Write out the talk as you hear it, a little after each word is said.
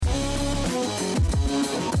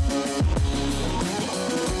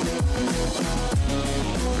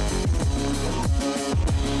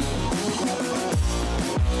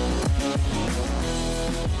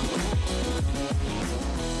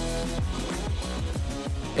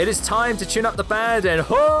It is time to tune up the band, and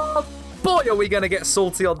oh boy are we going to get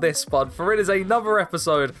salty on this one, for it is another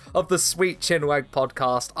episode of the Sweet Chinwag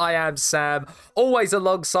podcast. I am Sam, always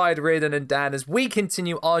alongside Riordan and Dan as we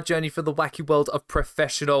continue our journey through the wacky world of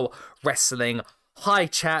professional wrestling. Hi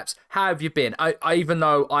chaps, how have you been? I even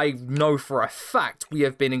though I know for a fact we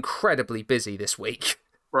have been incredibly busy this week.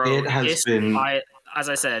 Bro, it has been... as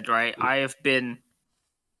I said, right, I have been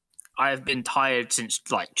tired since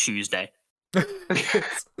like Tuesday.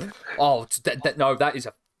 Oh, no, that is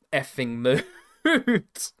a effing mood.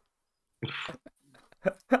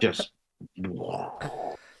 Just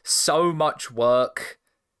so much work.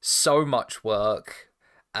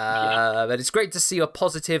 But it's great to see a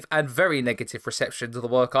positive and very negative reception to the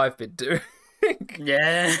work I've been doing.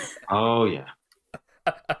 Yeah. Oh, yeah.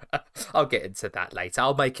 I'll get into that later.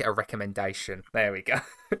 I'll make it a recommendation. There we go.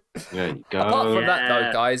 There you go. Apart from that,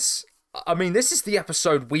 though, guys, I mean, this is the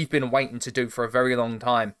episode we've been waiting to do for a very long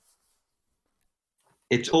time.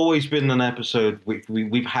 It's always been an episode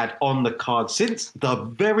we've had on the card since the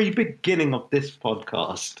very beginning of this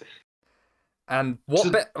podcast. And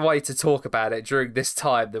what better way to talk about it during this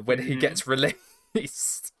time than when he gets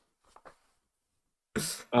released?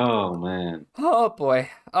 Oh, man. Oh,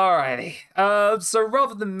 boy. Alrighty. So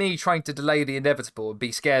rather than me trying to delay the inevitable and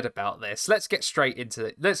be scared about this, let's get straight into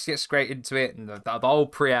it. And the whole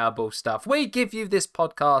preamble stuff. We give you this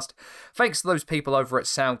podcast thanks to those people over at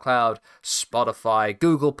SoundCloud, Spotify,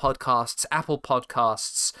 Google Podcasts, Apple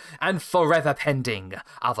Podcasts, and forever pending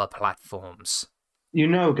other platforms. You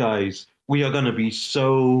know, guys, we are going to be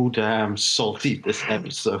so damn salty this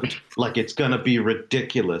episode. Like, it's going to be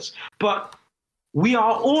ridiculous. But we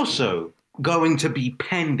are also going to be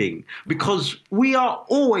pending, because we are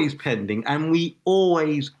always pending, and we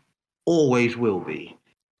always will be.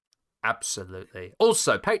 Absolutely.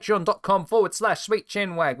 Also,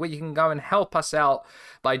 patreon.com/SweetChinwag, where you can go and help us out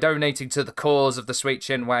by donating to the cause of the Sweet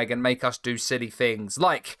Chinwag and make us do silly things.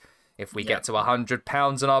 Like, if we get to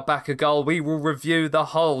 £100 in our backer goal, we will review the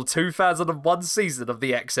whole 2001 season of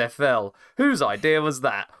the XFL. Whose idea was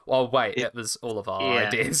that? Well, wait, it was all of our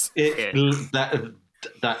ideas. That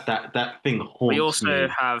thing haunts We also me.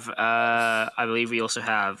 have, I believe we also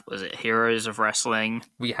have, was it Heroes of Wrestling?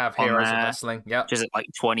 We have Heroes of Wrestling, yeah. Which is like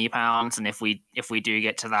 £20, and if we do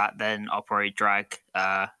get to that, then I'll probably drag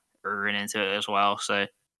Ruin into it as well, so...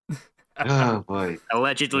 Oh, boy.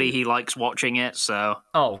 Allegedly, he likes watching it, so...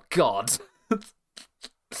 Oh, God.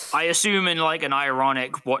 I assume in, like, an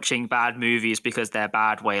ironic watching bad movies because they're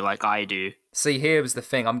bad way like I do. See, here was the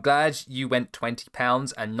thing. I'm glad you went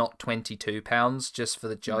 £20 and not £22 just for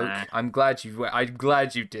the joke. Nah. I'm glad you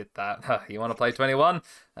did that. You want to play 21?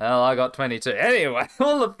 Well, I got 22. Anyway,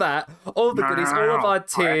 all of that, all the goodies, all of our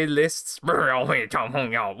tier lists. Wait,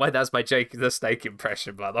 that's my Jake the Snake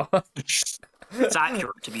impression, by the way. It's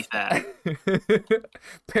accurate, to be fair.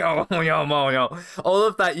 All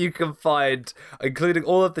of that you can find, including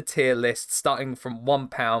all of the tier lists, starting from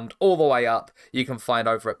 £1 all the way up, you can find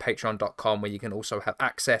over at patreon.com, where you can also have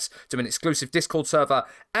access to an exclusive Discord server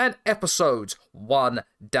and episodes 1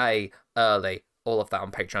 day early. All of that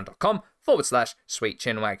on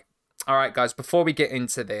patreon.com/SweetChinwag. All right, guys, before we get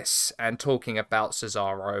into this and talking about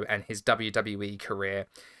Cesaro and his WWE career,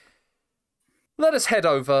 let us head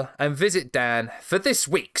over and visit Dan for this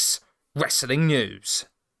week's wrestling news.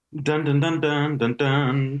 Dun dun dun dun dun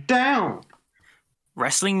dun down.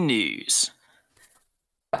 Wrestling news.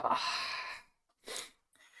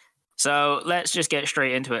 So let's just get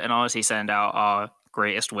straight into it and honestly send out our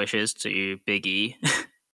greatest wishes to Big E.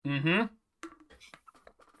 Mm-hmm.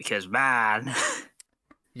 Because man,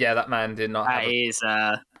 yeah, that man did not.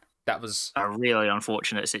 That was a really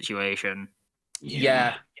unfortunate situation.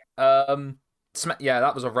 Yeah.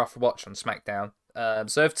 That was a rough watch on SmackDown.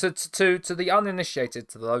 So to the uninitiated,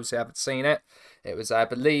 to those who haven't seen it, it was, I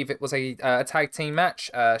believe, it was a tag team match.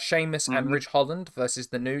 Sheamus and Ridge Holland versus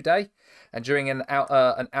the New Day, and during an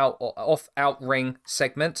out ring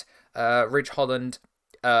segment, Ridge Holland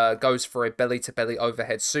goes for a belly to belly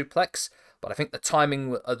overhead suplex, but I think the timing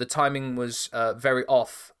was very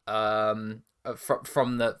off from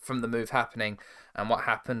the move happening. And what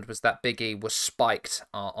happened was that Big E was spiked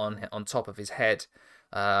on top of his head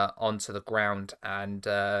onto the ground, and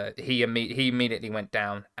he immediately went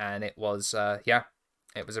down, and it was a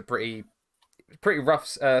pretty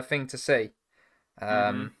rough thing to see.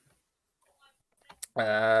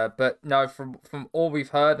 But no, from all we've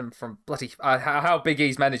heard, and from bloody how Big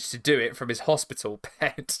E's managed to do it from his hospital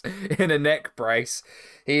bed in a neck brace,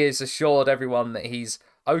 he has assured everyone that he's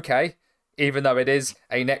okay, even though it is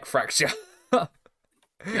a neck fracture.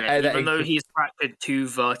 Yeah, even though he's fractured 2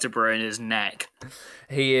 vertebrae in his neck,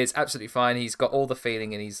 he is absolutely fine. He's got all the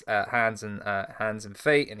feeling in his hands and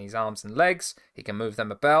feet, and his arms and legs. He can move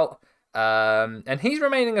them about, and he's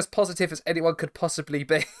remaining as positive as anyone could possibly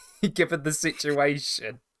be, given the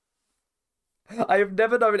situation. I have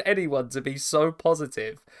never known anyone to be so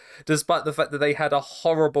positive, despite the fact that they had a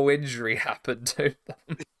horrible injury happen to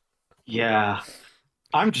them. Yeah.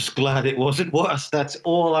 I'm just glad it wasn't worse. That's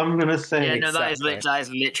all I'm gonna say. Yeah, no, that is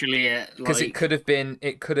literally it. Because it could have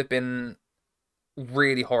been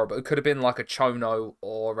really horrible. It could have been like a Chono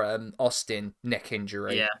or Austin neck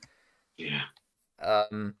injury. Yeah.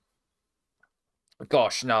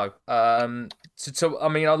 Gosh, no. So I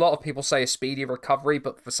mean, a lot of people say a speedy recovery,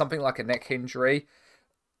 but for something like a neck injury,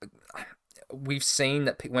 we've seen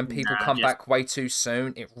that when people come back way too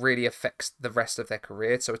soon, it really affects the rest of their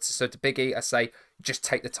career. So to Big E, I say, just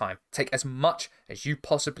take the time. Take as much as you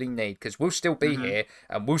possibly need, because we'll still be here,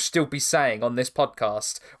 and we'll still be saying on this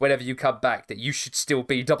podcast, whenever you come back, that you should still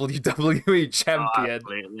be WWE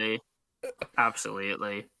champion.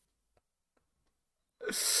 Absolutely.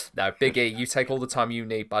 No, Big E, you take all the time you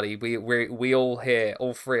need, buddy. We all here,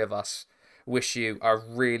 all three of us, wish you a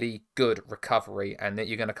really good recovery and that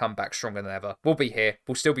you're going to come back stronger than ever. We'll be here.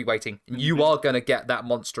 We'll still be waiting. And you are going to get that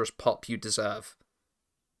monstrous pop you deserve.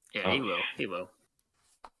 Yeah, he will. He will.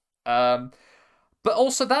 But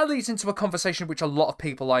also that leads into a conversation which a lot of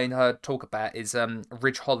people I heard talk about is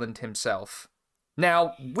Ridge Holland himself.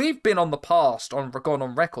 Now, we've been gone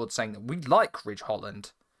on record saying that we like Ridge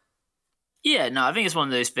Holland. Yeah, no, I think it's one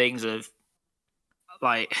of those things of,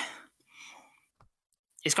 like,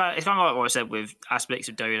 it's kind of like what I said with aspects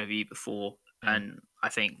of WWE before, and I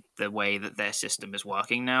think the way that their system is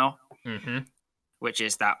working now, which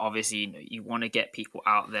is that obviously you want to get people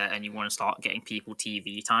out there and you want to start getting people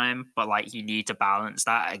TV time, but like you need to balance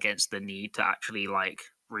that against the need to actually like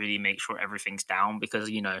really make sure everything's down, because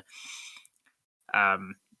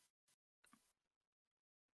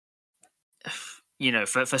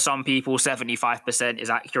for some people 75%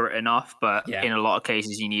 is accurate enough, but in a lot of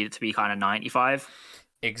cases you need it to be kind of 95.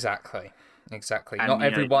 Exactly. And not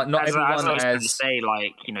everyone has say,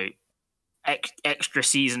 like, extra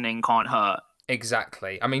seasoning can't hurt.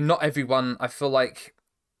 Exactly. I mean, not everyone. I feel like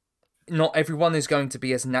not everyone is going to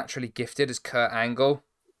be as naturally gifted as Kurt Angle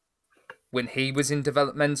when he was in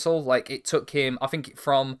developmental. Like, it took him, I think,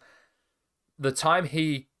 from the time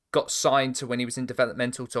he got signed to when he was in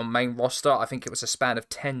developmental to main roster, I think it was a span of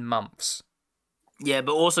 10 months. Yeah,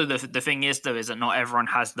 but also the thing is, though, is that not everyone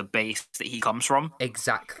has the base that he comes from.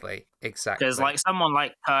 Exactly. Because, like, someone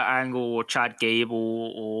like Kurt Angle or Chad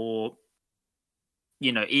Gable or,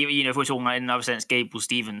 even if we're talking in another sense, Gable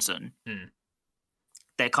Stevenson,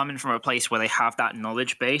 they're coming from a place where they have that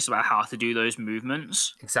knowledge base about how to do those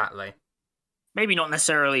movements. Exactly. Maybe not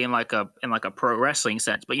necessarily in like a pro wrestling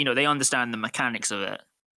sense, but, they understand the mechanics of it.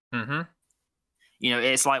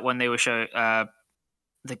 It's like when they were showing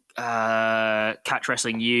the Catch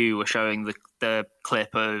Wrestling U were showing the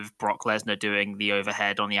clip of Brock Lesnar doing the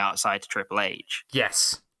overhead on the outside to Triple H.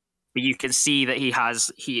 Yes, but you can see that he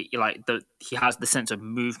has the sense of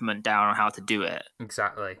movement down on how to do it.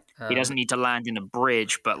 Exactly. He doesn't need to land in a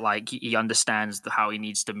bridge, but like he understands how he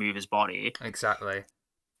needs to move his body. Exactly.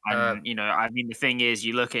 And the thing is,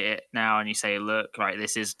 you look at it now and you say, look, right,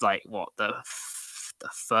 this is like what the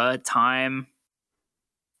third time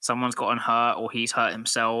someone's gotten hurt or he's hurt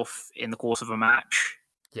himself in the course of a match.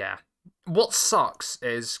 Yeah. What sucks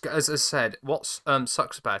is, as I said, what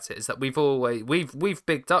sucks about it is that we've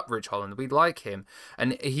bigged up Ridge Holland. We like him,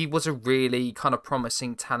 and he was a really kind of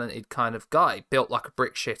promising, talented kind of guy, built like a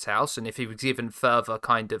brick shit house. And if he was given further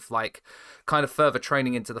further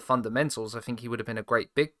training into the fundamentals, I think he would have been a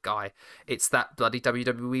great big guy. It's that bloody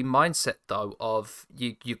WWE mindset though of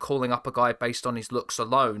you calling up a guy based on his looks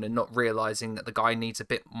alone and not realizing that the guy needs a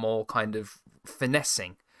bit more kind of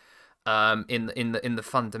finessing. In the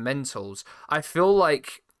fundamentals. I feel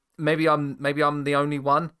like maybe I'm the only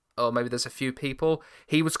one, or maybe there's a few people.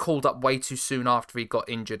 He was called up way too soon after he got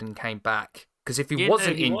injured and came back. Because if he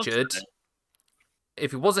wasn't injured,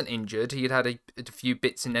 he'd had a few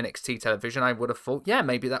bits in NXT television. I would have thought, yeah,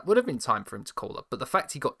 maybe that would have been time for him to call up. But the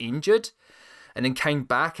fact he got injured and then came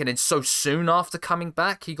back, and then so soon after coming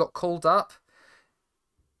back he got called up,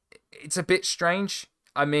 it's a bit strange.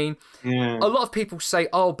 I mean, a lot of people say,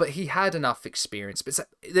 oh, but he had enough experience. But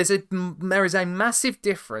there is a massive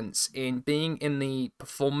difference in being in the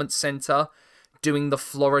performance center, doing the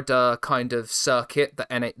Florida kind of circuit,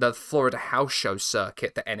 the Florida house show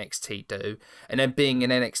circuit that NXT do, and then being in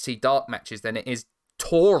NXT dark matches than it is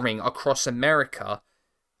touring across America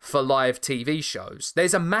for live TV shows.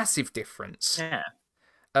 There's a massive difference. Yeah.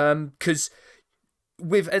 Because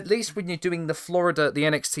with at least when you're doing the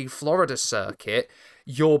NXT Florida circuit,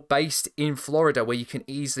 you're based in Florida where you can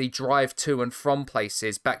easily drive to and from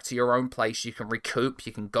places, back to your own place. You can recoup,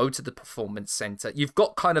 you can go to the performance center. You've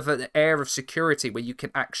got kind of an air of security where you can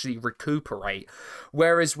actually recuperate.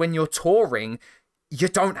 Whereas when you're touring, you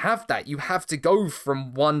don't have that. You have to go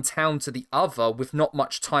from one town to the other with not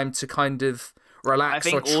much time to kind of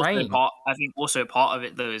relax or train. I think also part of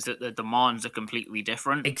it, though, is that the demands are completely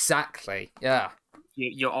different. Exactly, yeah.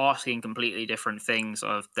 You're asking completely different things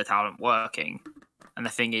of the talent working. And the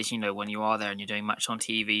thing is, when you are there and you're doing match on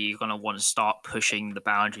TV, you're going to want to start pushing the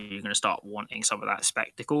boundary. You're going to start wanting some of that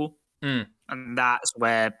spectacle. Mm. And that's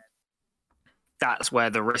where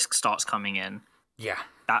the risk starts coming in. Yeah.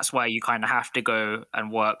 That's where you kind of have to go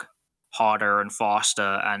and work harder and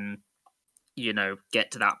faster and,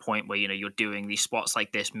 get to that point where, you're doing these spots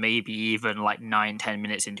like this, maybe even like 9-10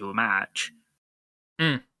 minutes into a match.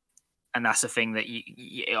 Mm. And that's the thing that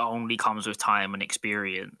it only comes with time and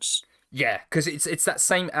experience. Yeah, because it's that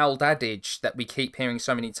same old adage that we keep hearing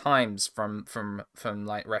so many times from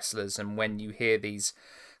like wrestlers, and when you hear these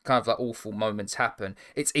kind of like awful moments happen,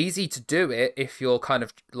 it's easy to do it if you're kind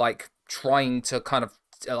of like trying to kind of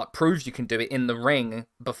like prove you can do it in the ring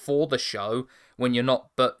before the show when you're not,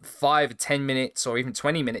 but 5 or 10 minutes or even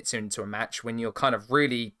 20 minutes into a match when you're kind of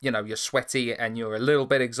really, you're sweaty and you're a little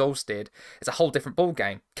bit exhausted, it's a whole different ball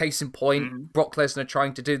game. Case in point, Brock Lesnar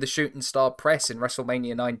trying to do the shooting star press in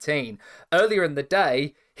WrestleMania 19. Earlier in the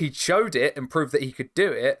day, he showed it and proved that he could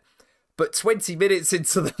do it, but 20 minutes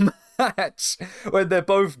into the match, when they're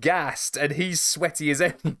both gassed and he's sweaty as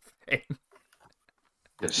anything.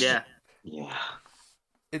 Yeah. Yeah.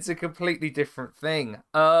 It's a completely different thing.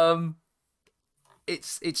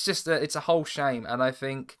 It's just it's a whole shame, and I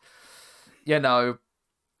think, I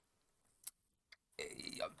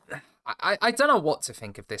don't know what to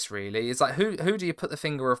think of this really. It's like who do you put the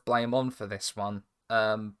finger of blame on for this one?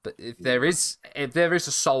 But if there is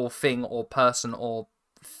a sole thing or person or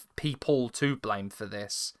people to blame for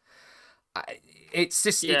this, it's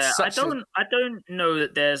just I don't know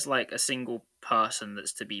that there's like a single person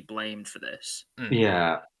that's to be blamed for this.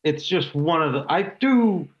 Yeah, it's just one of the.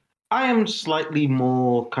 I am slightly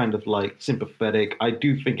more kind of like sympathetic. I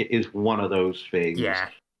do think it is one of those things. Yeah,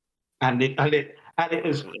 and it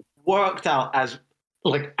has worked out as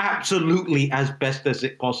like absolutely as best as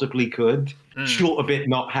it possibly could, short of it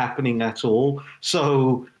not happening at all.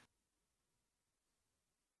 So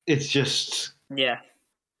it's just yeah.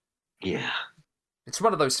 It's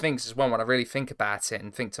one of those things as well when I really think about it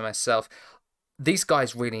and think to myself, these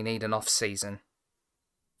guys really need an off season.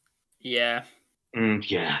 Yeah.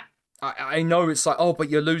 Yeah. I know it's like, oh, but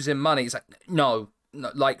you're losing money. It's like, no,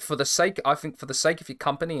 like for the sake of your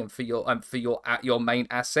company and for your main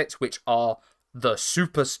assets, which are the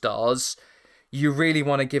superstars, you really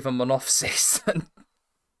want to give them an off season.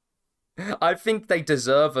 I think they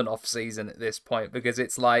deserve an off season at this point because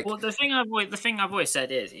it's like. Well, the thing I've always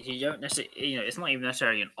said is you don't necessarily, it's not even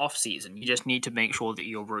necessarily an off season. You just need to make sure that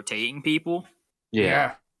you're rotating people.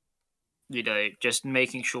 Yeah. Just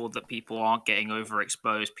making sure that people aren't getting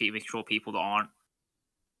overexposed, making sure people that aren't,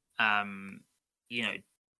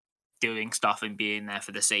 doing stuff and being there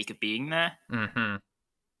for the sake of being there. Mm-hmm.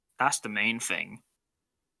 That's the main thing.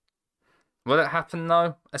 Will it happen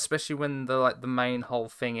though? Especially when the main whole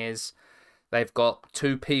thing is they've got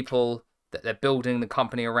 2 people that they're building the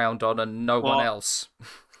company around on and no one else.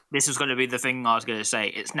 This is going to be the thing I was going to say.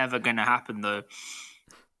 It's never going to happen though.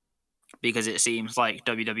 Because it seems like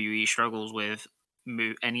WWE struggles with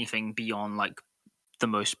anything beyond like the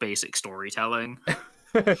most basic storytelling.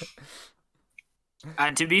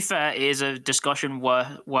 And to be fair, it is a discussion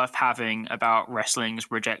worth having about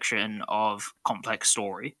wrestling's rejection of complex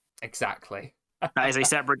story. Exactly. That is a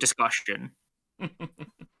separate discussion.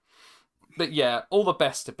 But yeah, all the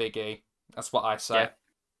best to Big E. That's what I say. Yeah.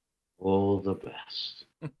 All the best.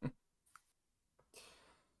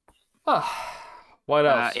 What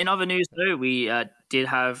else? In other news, though, we did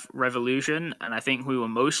have Revolution, and I think we were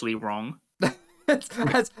mostly wrong.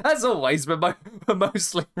 as always, we're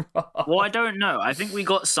mostly wrong. Well, I don't know. I think we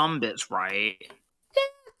got some bits right. Yeah,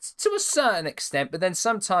 to a certain extent, but then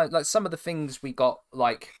sometimes, like some of the things we got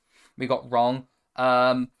wrong.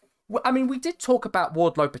 I mean, we did talk about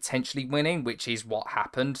Wardlow potentially winning, which is what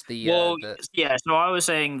happened. Yeah. So I was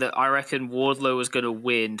saying that I reckon Wardlow was going to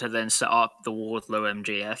win to then set up the Wardlow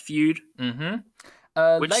MJF feud. Mm-hmm.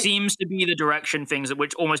 Which seems to be the direction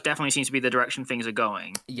which almost definitely seems to be the direction things are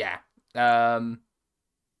going. Yeah.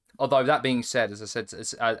 Although that being said, as I said,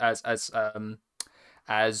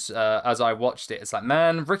 as I watched it. It's like,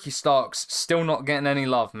 man, Ricky Starks still not getting any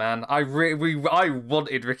love, man. I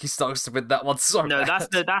wanted Ricky Starks to win that one so No, bad.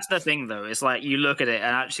 that's the thing though. It's like you look at it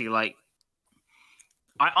and actually like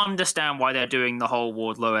I understand why they're doing the whole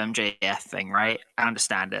Wardlow MJF thing, right? I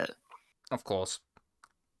understand it. Of course.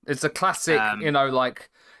 It's a classic,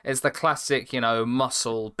 it's the classic,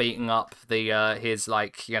 Muscle beating up the his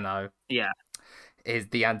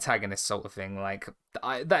the antagonist sort of thing. Like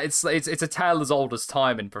it's a tale as old as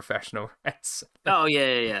time in professional wrestling. Oh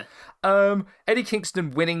yeah. Eddie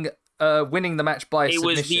Kingston winning the match by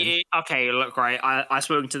submission. Okay, look, right. I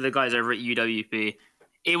spoke to the guys over at UWP.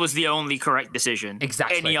 It was the only correct decision.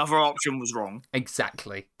 Exactly. Any other option was wrong.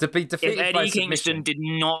 Exactly. To be defeated by submission.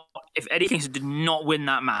 If Eddie Kingston did not win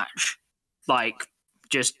that match, like,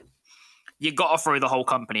 just you got to throw the whole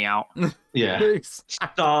company out. Yeah.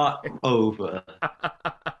 Start over.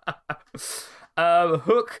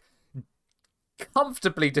 Hook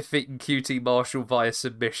comfortably defeating QT Marshall via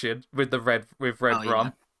submission with Red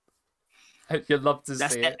Rum. Yeah. You'd love to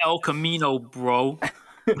That's see the it. El Camino, bro.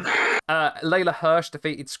 Layla Hirsch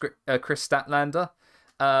defeated Chris Statlander.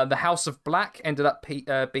 The House of Black ended up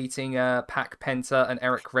beating Pac Penta and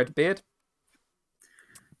Eric Redbeard.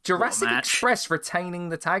 Jurassic Express retaining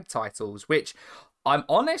the tag titles, which I'm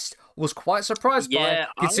honest was quite surprised by,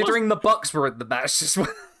 considering the Bucks were in the match as well.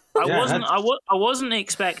 I wasn't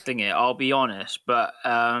expecting it. I'll be honest, but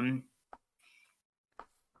I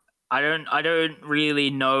don't really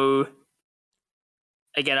know.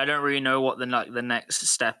 Again, I don't really know what the next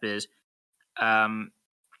step is. Obviously,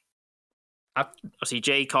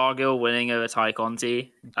 Jay Cargill winning over Ty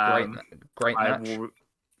Conti. Great match.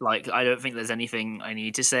 I don't think there's anything I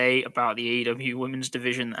need to say about the AEW women's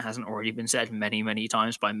division that hasn't already been said many, many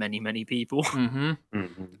times by many, many people. Mm-hmm.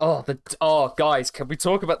 Mm-hmm. Guys, can we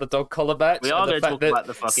talk about the dog collar match? We are going to talk about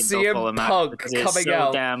the fucking dog collar match because it's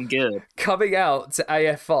so damn good. Coming out to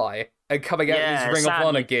AFI and coming out in his Ring of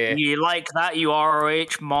Honor gear. You like that, you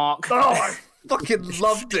ROH, Mark? Oh, I fucking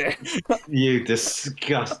loved it. You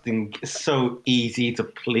disgusting, so easy to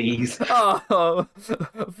please. Oh,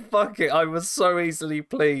 fuck it. I was so easily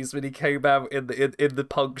pleased when he came out in the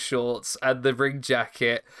punk shorts and the ring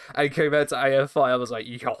jacket and he came out to AFI. I was like,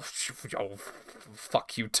 yo,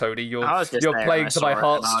 fuck you, Tony. You're playing to my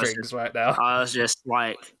heartstrings right now. I was just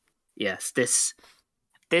like, yes, this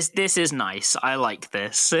is nice. I like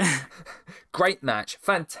this. Great match.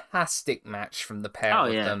 Fantastic match from the pair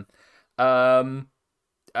of them.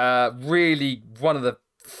 Really one of the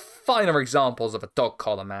finer examples of a dog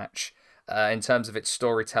collar match in terms of its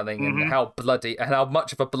storytelling and how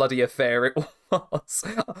much of a bloody affair it was.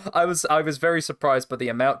 I was very surprised by the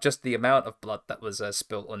amount of blood that was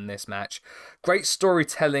spilt on this match. Great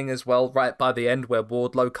storytelling as well, right by the end where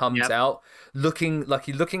Wardlow comes out looking like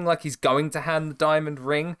he's going to hand the diamond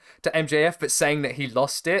ring to MJF, but saying that he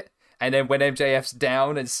lost it. And then when MJF's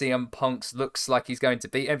down and CM Punk looks like he's going to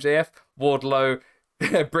beat MJF, Wardlow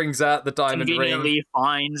brings out the diamond ring,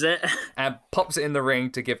 finds it, and pops it in the ring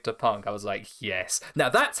to give to Punk. I was like, yes. Now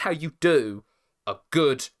that's how you do a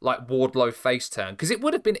good Wardlow face turn, because it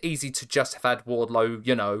would have been easy to just have had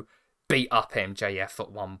Wardlow, beat up MJF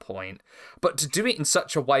at one point, but to do it in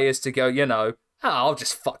such a way as to go, I'll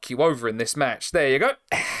just fuck you over in this match. There you go,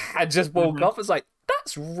 and just walk off. It's like,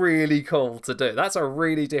 that's really cool to do. That's a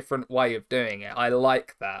really different way of doing it. I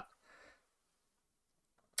like that.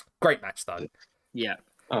 Great match, though. Yeah.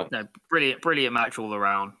 Oh. No, brilliant match all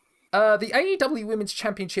around. The AEW Women's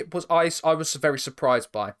Championship was I was very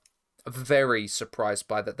surprised by that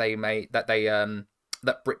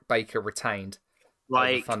Britt Baker retained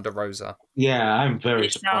over Thunder Rosa. Yeah, I'm very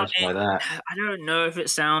surprised by that. I don't know if it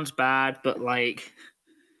sounds bad, but I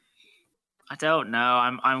don't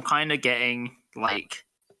know. I'm kind of getting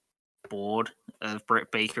bored of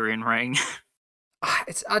Britt Baker in ring.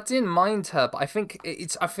 I didn't mind her, but I think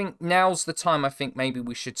now's the time. I think maybe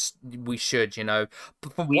we should.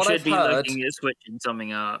 But from what I've heard, looking at switching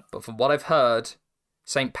something up. But from what I've heard,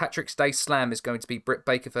 St. Patrick's Day Slam is going to be Britt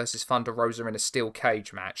Baker versus Thunder Rosa in a steel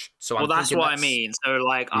cage match. So that's what I mean. So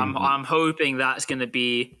I'm hoping that's going to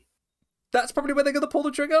be. That's probably where they're going to pull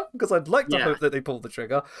the trigger, because I'd like to hope that they pull the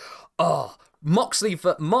trigger. Oh, Mox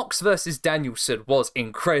versus Danielson was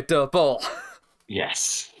incredible.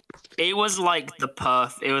 Yes. It was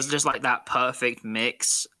it was just that perfect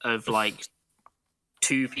mix of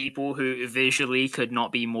two people who visually could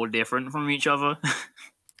not be more different from each other.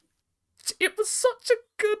 It was such a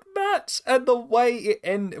good match, and the way it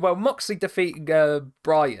ended. Well, Moxley defeating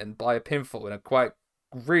Bryan by a pinfall in a quite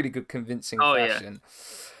really good, convincing fashion.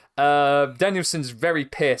 Danielson's very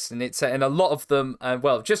pissed, and and a lot of them,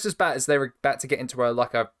 well, just as bad as they were about to get into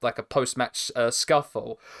a post-match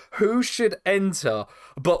scuffle. Who should enter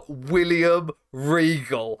but William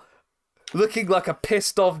Regal, looking like a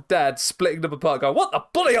pissed off dad, splitting them apart, going, "What the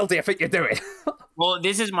bloody hell do you think you're doing?" Well,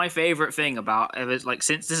 this is my favorite thing about it. Is, like,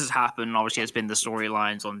 since this has happened, obviously, it's been the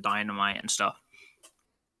storylines on Dynamite and stuff,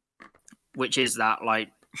 which is that,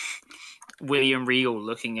 like, William Regal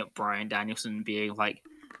looking at Bryan Danielson being like,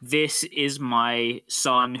 "This is my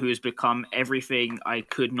son who has become everything I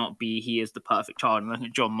could not be. He is the perfect child." And looking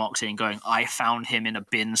at John Moxley and going, "I found him in a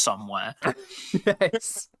bin somewhere."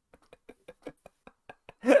 Yes.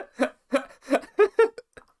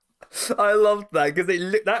 I loved that because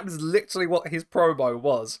that was literally what his promo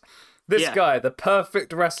was. This guy, the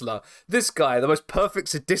perfect wrestler. This guy, the most perfect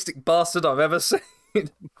sadistic bastard I've ever seen.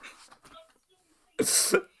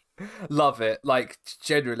 Love it. Like,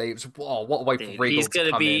 generally, it was, what a way for Regal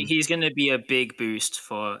to come in. He's gonna be a big boost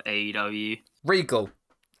for AEW. Regal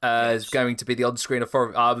is going to be the on-screen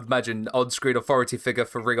authority. I would imagine on-screen authority figure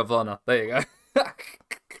for Ring of Honor. There you go.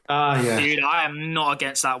 Yeah. Dude, I am not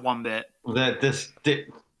against that one bit.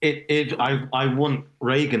 I want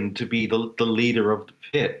Reagan to be the leader of the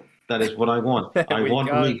pit. That is what I want. I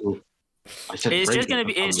want Regal. I said it's Reagan, just gonna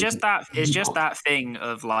be. It's just that thing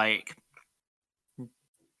of, like,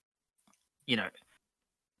 you know,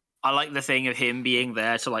 I like the thing of him being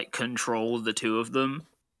there to, like, control the two of them.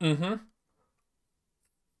 Mm-hmm.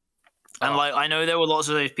 And, like, I know there were lots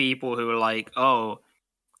of those people who were like, "Oh,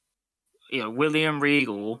 you know, William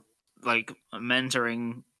Regal, like,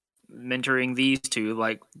 mentoring these two,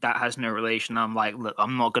 like, that has no relation." I'm like, look,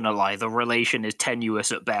 I'm not gonna lie, the relation is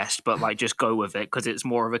tenuous at best, but, like, just go with it because it's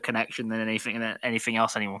more of a connection than anything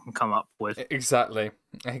else anyone can come up with. Exactly.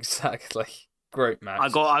 Great match. I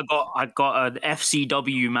got an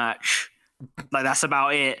FCW match. Like, that's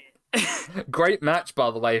about it. Great match, by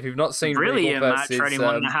the way. If you've not seen Brilliant Regal match versus for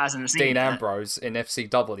anyone that hasn't seen Dean it. Ambrose in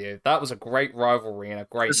FCW, that was a great rivalry and a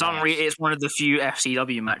great For some match. reason, it's one of the few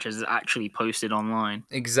FCW matches that actually posted online.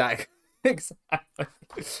 Exactly.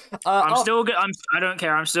 I don't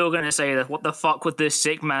care. I'm still gonna say that. What the fuck would this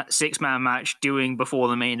six-man match doing before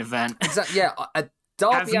the main event? Exactly. Yeah.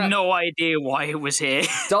 I have no idea why it was here.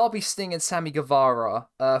 Darby, Sting, and Sammy Guevara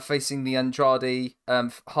facing the Andrade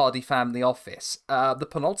Hardy Family Office. The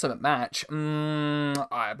penultimate match.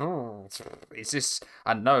 Is this?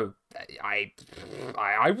 I don't know. I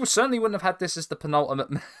certainly wouldn't have had this as the penultimate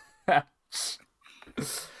match.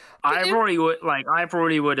 I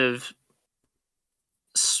probably would have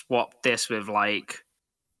swapped this with, like.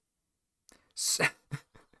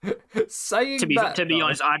 To be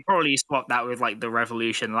honest, I'd probably swap that with, like, the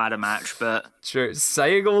Revolution ladder match, but true.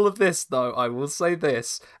 Saying all of this, though, I will say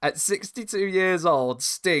this: at 62 years old,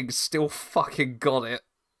 Sting still fucking got it.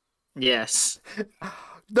 Yes,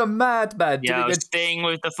 the madman doing a Sting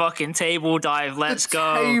with the fucking table dive. Let's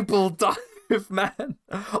go, table dive, man,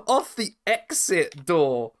 off the exit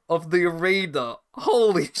door of the arena.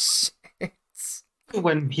 Holy shit!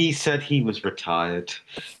 When he said he was retired.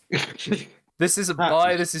 This isn't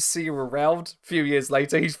bye, this is see you around. A few years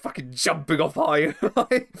later, he's fucking jumping off high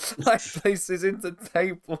places into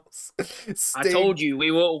tables. Sting. I told you,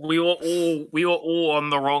 we were all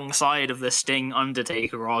on the wrong side of the Sting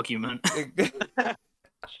Undertaker argument.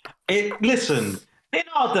 Listen, in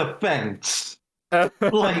our defense,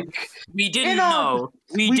 like we didn't know.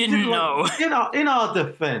 We didn't know. In our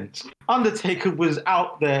defense, Undertaker was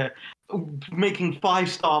out there making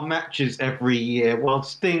 5-star matches every year while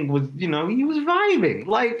Sting was, he was vibing.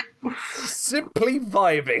 Like, simply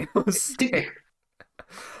vibing.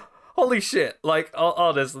 Holy shit. Like,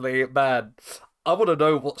 honestly, man, I want to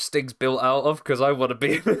know what Sting's built out of because I want to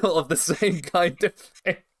be built of the same kind of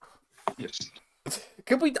thing. Yes.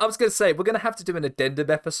 I was going to say, we're going to have to do an addendum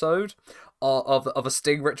episode of a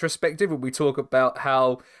Sting retrospective when we talk about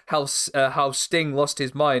how Sting lost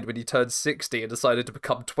his mind when he turned 60 and decided to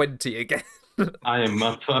become 20 again. I am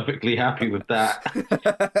perfectly happy with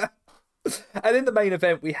that. And in the main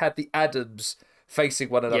event, we had the Adams facing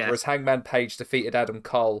one another as Hangman Page defeated Adam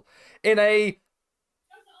Cole in a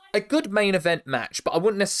good main event match, but I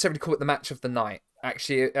wouldn't necessarily call it the match of the night.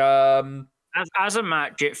 Actually, as a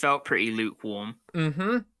match, it felt pretty lukewarm.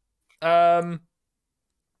 Mm-hmm. And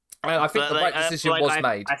I think the right decision was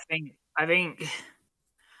made. I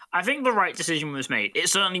think the right decision was made. It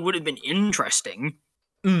certainly would have been interesting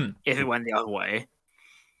if it went the other way.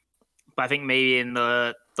 But I think maybe in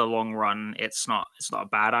the long run, it's not a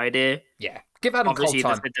bad idea. Yeah, give Adam Cole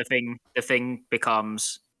time. The thing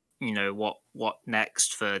becomes, what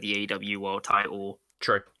next for the AEW World Title?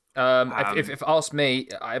 True. If asked me,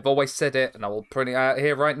 I've always said it, and I will put it out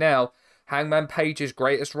here right now. Hangman Page's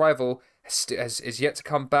greatest rival has yet to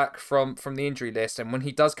come back from the injury list, and when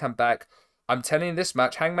he does come back, I'm telling you, this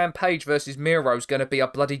match, Hangman Page versus Miro, is going to be a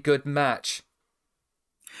bloody good match.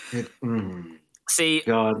 See,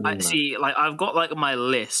 like I've got like my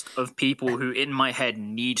list of people who in my head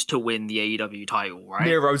need to win the AEW title, right?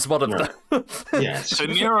 Miro's one of them. Yes. So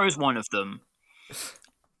Miro's one of them.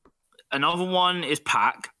 Another one is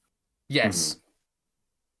Pac. Yes.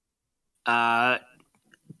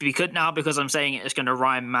 Because I'm saying it's going to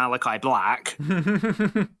rhyme Malachi Black.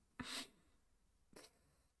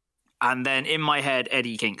 And then in my head,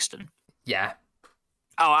 Eddie Kingston. Yeah.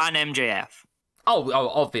 Oh, and MJF. Oh,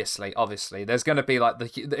 obviously. There's going to be like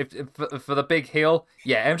for the big heel.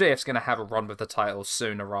 Yeah, MJF's going to have a run with the title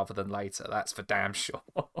sooner rather than later. That's for damn sure.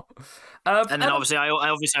 And then obviously,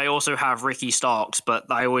 I also have Ricky Starks, but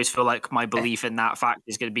I always feel like my belief in that fact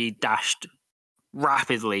is going to be dashed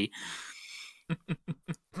rapidly.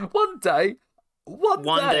 One day.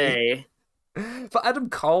 For Adam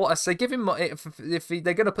Cole, I say give him, if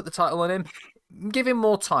they're going to put the title on him, give him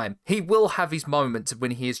more time. He will have his moments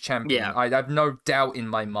when he is champion. Yeah. I have no doubt in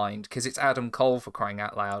my mind, because it's Adam Cole, for crying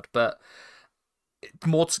out loud, but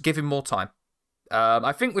give him more time.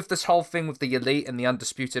 I think with this whole thing with the Elite and the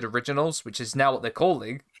Undisputed Originals, which is now what they're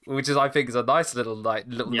calling, which is I think is a nice little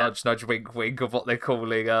nudge, wink, wink of what they're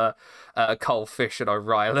calling Cole, Fish, and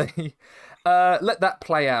O'Reilly. Let that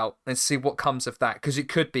play out and see what comes of that, because it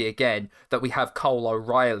could be again that we have Cole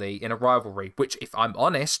O'Reilly in a rivalry, which, if I'm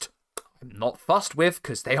honest, I'm not fussed with,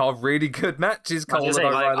 because they are really good matches. Cole and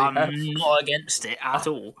O'Reilly. I'm not against it at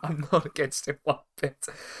all. I'm not against it one bit.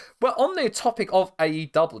 But on the topic of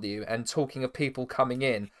AEW and talking of people coming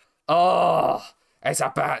in, it's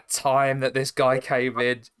about time that this guy came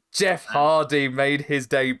in. Jeff Hardy made his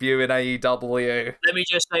debut in AEW. Let me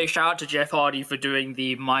just say, shout out to Jeff Hardy for doing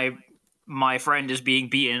the my friend is being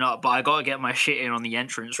beaten up, but I gotta get my shit in on the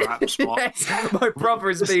entrance rap spot. Yes, my brother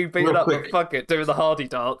is being beaten up, but fuck it, doing the Hardy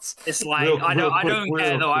dance. It's like, I don't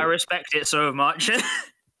care though, I respect it so much.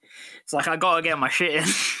 It's like, I gotta get my shit in.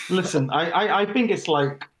 Listen, I think it's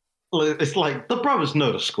like the brothers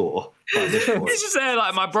know the score. It's just there,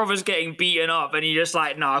 like, my brother's getting beaten up, and you're just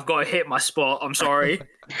like, no, I've got to hit my spot, I'm sorry.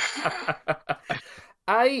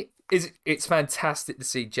 It's fantastic to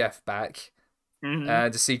see Jeff back.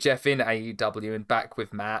 To see Jeff in AEW and back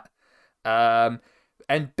with Matt. And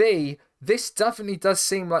B, this definitely does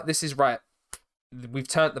seem like this is right. We've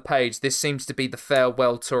turned the page. This seems to be the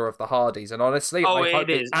farewell tour of the Hardys. And honestly, I hope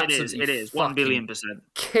it is 1 billion%.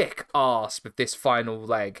 Kick ass with this final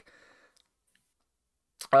leg.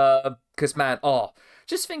 Because, man,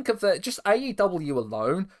 just think of just AEW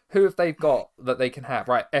alone. Who have they got that they can have?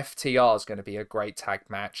 Right, FTR is going to be a great tag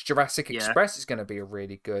match. Jurassic Express is going to be a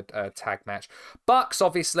really good tag match. Bucks,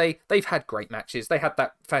 obviously, they've had great matches. They had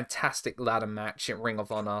that fantastic ladder match at Ring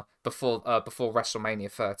of Honor before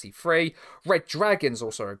WrestleMania 33. Red Dragon's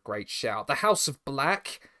also a great shout. The House of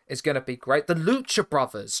Black is going to be great. The Lucha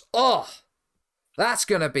Brothers, that's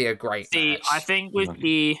going to be a great match. I think with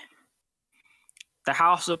the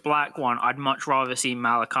House of Black one, I'd much rather see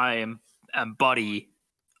Malachi and Buddy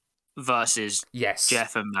versus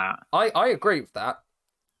Jeff and Matt. I agree with that.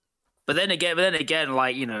 But then again,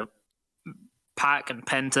 like, you know, Pac and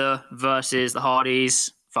Penta versus the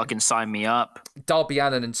Hardys, fucking sign me up. Darby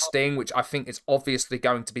Allin and Sting, which I think is obviously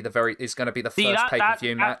going to be the first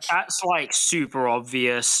pay-per-view match. That's like super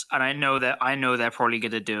obvious, and I know they're probably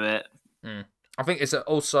gonna do it. I think it's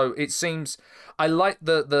also, it seems, I like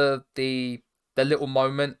the little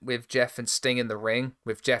moment with Jeff and Sting in the ring,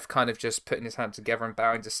 with Jeff kind of just putting his hand together and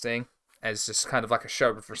bowing to Sting as just kind of like a show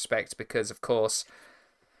of respect, because of course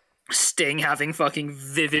Sting having fucking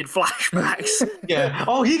vivid flashbacks. Yeah.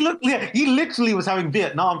 Oh, he literally was having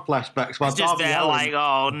Vietnam flashbacks while just Darby there Allin, like,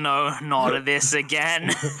 oh no, not this again.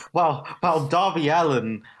 while Darby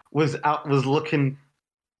Allin was looking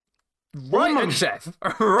right at Jeff.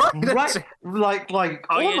 Right. Like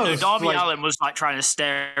oh yeah, no, almost Darby like, Allin was like trying to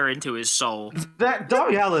stare into his soul. That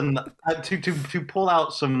Darby Allin to pull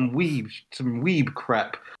out some weeb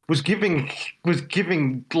crap was giving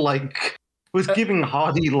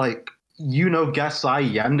Hardy like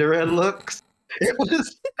Gasai Yandere looks. It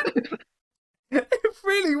was. It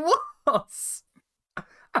really was.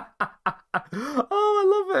 Oh,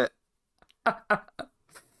 I love it.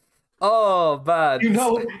 Oh man!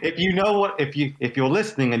 If you're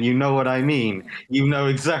listening and you know what I mean, you know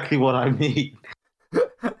exactly what I mean.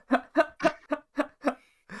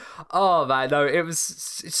 Oh man, no,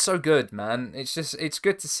 it's so good, man. It's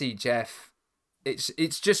good to see Jeff.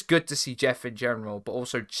 It's just good to see Jeff in general, but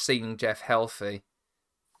also seeing Jeff healthy.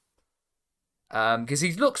 Because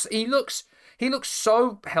he looks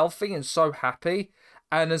so healthy and so happy,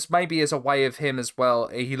 and as maybe as a way of him as well,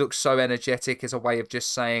 he looks so energetic as a way of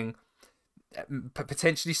just saying,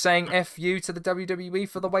 potentially saying "F you" to the WWE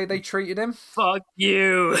for the way they treated him. Fuck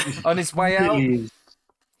you. On his way out. Really is.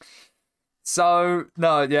 So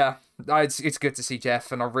no, yeah, it's good to see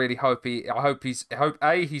Jeff, and I really hope he's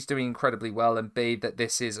doing incredibly well, and B, that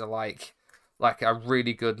this is like a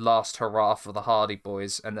really good last hurrah for the Hardy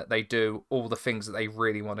Boys, and that they do all the things that they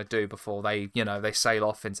really want to do before they sail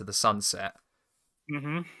off into the sunset.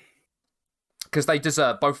 Mm-hmm. Because they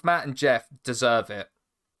deserve, both Matt and Jeff deserve it.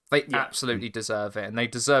 They absolutely deserve it, and they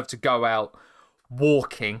deserve to go out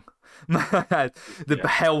walking,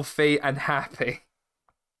 healthy and happy.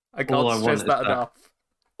 I can't stress that enough.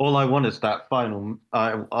 All I want is that all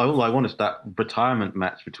I want is that retirement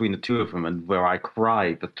match between the two of them, and where I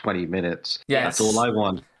cry for 20 minutes. Yes. That's all I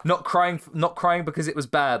want. Not crying because it was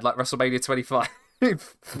bad, like WrestleMania 25.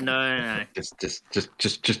 No. Just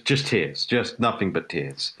tears. Just nothing but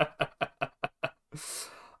tears.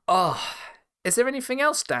 Oh, is there anything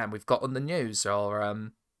else, Dan, we've got on the news, or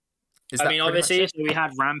obviously, so we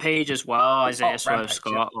had Rampage as well. Isaiah Swerve Rampage,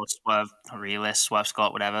 Scott, or Swerve Realist, Swerve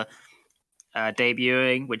Scott, whatever,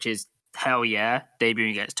 debuting, which is hell yeah,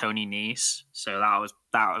 debuting against Tony Nese. So that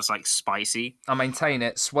was like spicy. I maintain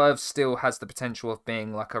it. Swerve still has the potential of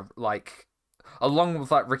being along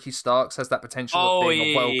with like Ricky Starks, has that potential of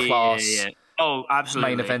being a world class. Oh,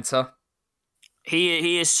 absolutely. Main eventer.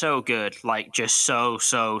 He is so good, like just so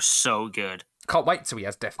good. Can't wait till he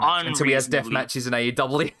has death matches in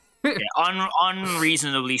AEW.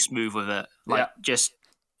 Unreasonably smooth with it, just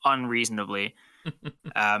unreasonably.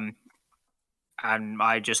 And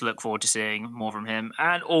I just look forward to seeing more from him.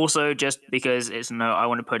 And also, just because I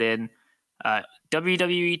want to put in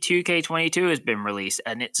WWE 2K22 has been released,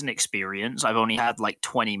 and it's an experience. I've only had like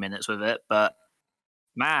 20 minutes with it, but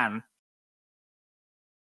man,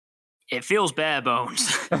 it feels bare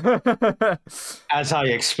bones. As I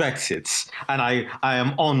expected, and I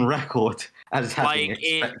am on record as having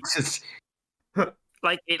expected.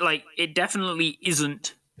 It definitely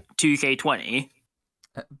isn't 2K20,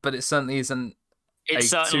 but it certainly isn't. It's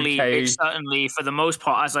certainly, for the most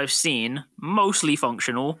part, as I've seen, mostly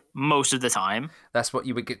functional most of the time. That's what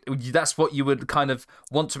you would get. That's what you would kind of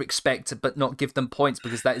want to expect, but not give them points,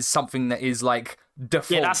 because that is something that is like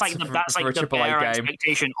default. Yeah, that's like the bare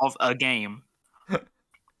expectation of a game.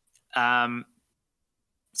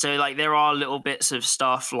 So like there are little bits of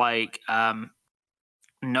stuff like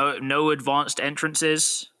no advanced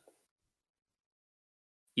entrances.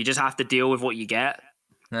 You just have to deal with what you get.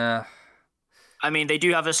 Yeah. I mean, they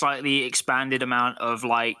do have a slightly expanded amount of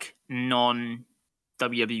like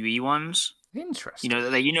non-WWE ones. Interesting.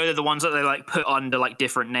 They're the ones that they like put under like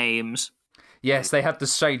different names. Yes, they had the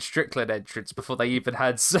Shane Strickland entrance before they even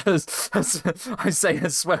had Isaiah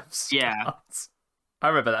Swerve. Yeah. I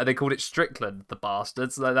remember that. They called it Strickland, the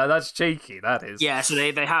bastards. That's cheeky, that is. Yeah, so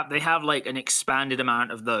they have like an expanded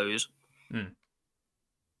amount of those.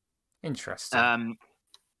 Interesting.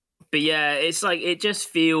 But yeah, it's like it just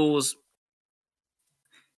feels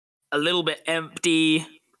a little bit empty.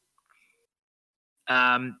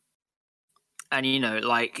 And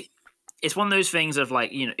it's one of those things of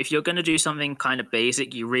like, if you're going to do something kind of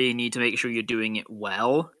basic, you really need to make sure you're doing it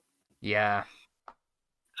well. Yeah.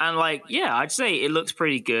 And I'd say it looks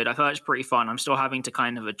pretty good. I thought it's pretty fun. I'm still having to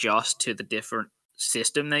kind of adjust to the different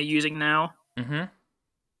system they're using now. Mm-hmm.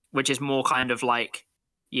 Which is more kind of like,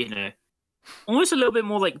 almost a little bit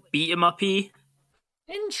more like beat 'em up-y.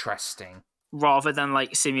 Interesting. Rather than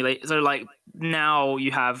like simulate. So like now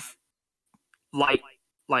you have light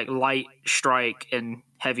strike and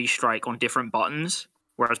heavy strike on different buttons,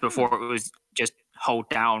 whereas before it was just hold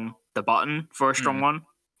down the button for a strong one.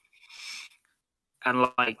 And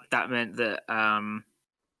like that meant that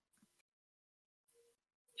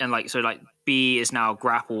B is now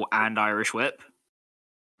grapple and Irish whip.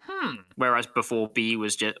 Whereas before B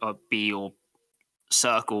was just B or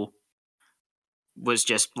circle was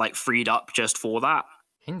just like freed up just for that.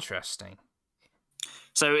 Interesting.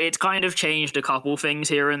 So it's kind of changed a couple things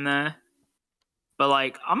here and there. But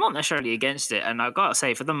like I'm not necessarily against it, and I've got to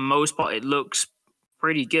say for the most part it looks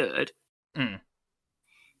pretty good. I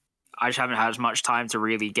just haven't had as much time to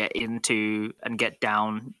really get into and get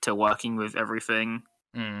down to working with everything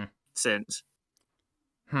since.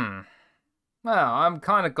 Well, I'm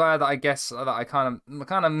kind of glad that I guess that I kind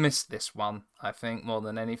of missed this one. I think more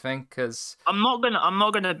than anything, because I'm not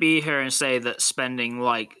gonna be here and say that spending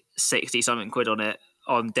like 60 something quid on it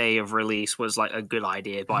on day of release was like a good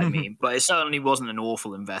idea by me, but it certainly wasn't an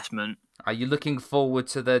awful investment. Are you looking forward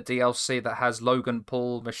to the DLC that has Logan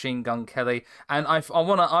Paul, Machine Gun Kelly, and I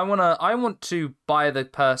want to buy the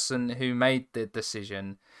person who made the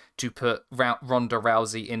decision to put Ronda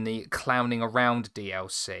Rousey in the clowning around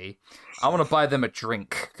DLC. I want to buy them a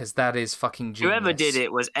drink because that is fucking genius. Whoever did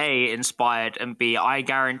it was A, inspired, and B, I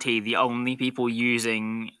guarantee the only people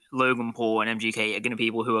using Logan Paul and MGK are going to be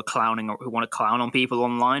people who are who want to clown on people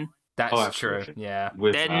online. That's true, yeah.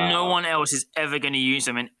 Then no one else is ever going to use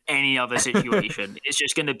them in any other situation. It's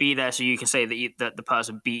just going to be there so you can say that the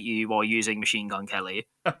person beat you while using Machine Gun Kelly.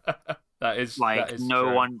 that is no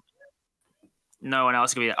true. No one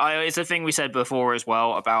else can be there. It's a thing we said before as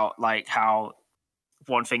well about like how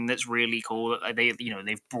one thing that's really cool that they've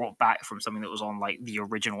brought back from something that was on like the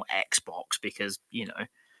original Xbox because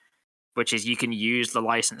which is you can use the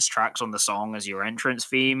licensed tracks on the song as your entrance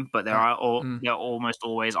theme, but they're almost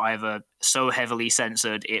always either so heavily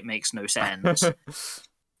censored it makes no sense,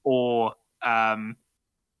 or or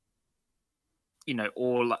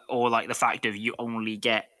like the fact of you only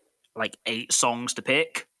get like 8 songs to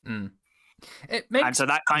pick. And so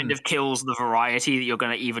that kind of kills the variety that you're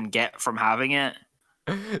going to even get from having it.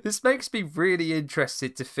 This makes me really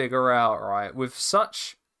interested to figure out, right, with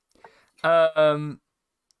such bare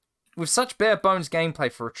bones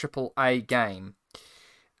gameplay for a AAA game,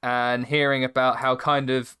 and hearing about how kind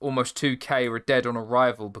of almost 2K were dead on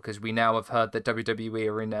arrival because we now have heard that WWE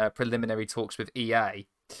are in preliminary talks with EA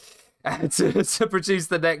to produce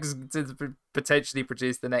to potentially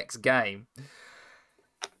produce the next game.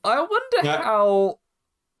 I wonder how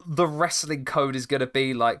the wrestling code is going to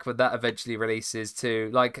be like when that eventually releases too.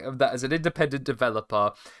 Like that as an independent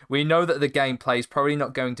developer, we know that the gameplay is probably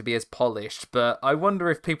not going to be as polished, but I wonder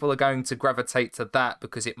if people are going to gravitate to that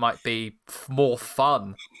because it might be more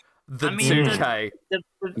fun than 2K. I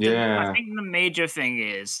think the major thing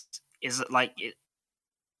is that like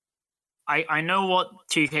I know what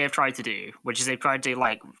 2K have tried to do, which is they've tried to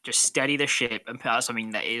like just steady the ship and put out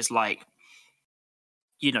something that is like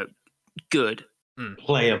good.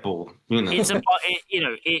 Playable, It's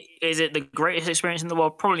is it the greatest experience in the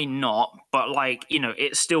world? Probably not, but like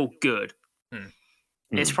it's still good.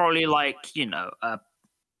 It's probably like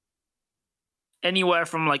anywhere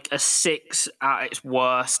from like a 6 at its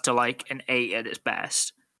worst to like an 8 at its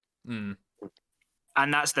best. And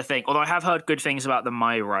that's the thing. Although I have heard good things about the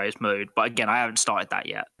My Rise mode, but again, I haven't started that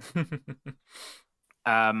yet.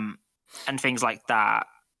 And things like that.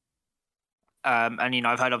 And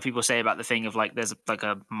I've heard other people say about the thing of like there's like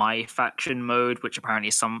a My Faction mode, which apparently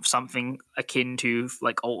is something akin to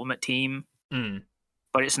like Ultimate Team,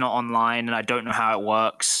 but it's not online, and I don't know how it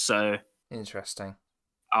works. So interesting.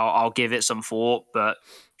 I'll give it some thought, but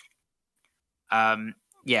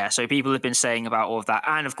so people have been saying about all of that,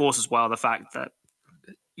 and of course as well the fact that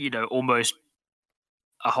almost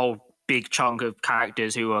a whole big chunk of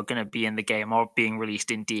characters who are going to be in the game are being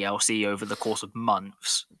released in DLC over the course of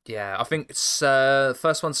months. Yeah, I think it's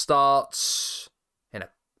first one starts in a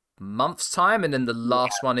month's time, and then the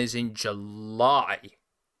last one is in July.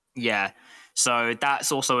 Yeah, so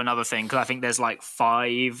that's also another thing because I think there's like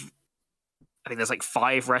 5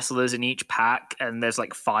 wrestlers in each pack, and there's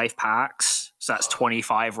like 5 packs, so that's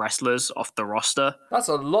 25 wrestlers off the roster. That's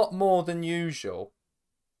a lot more than usual.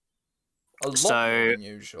 There's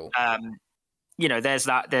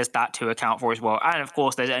that to account for as well, and of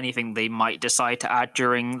course there's anything they might decide to add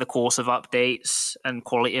during the course of updates and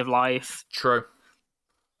quality of life. True.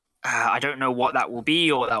 I don't know what that will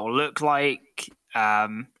be or what that will look like, but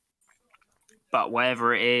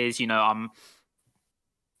whatever it is, I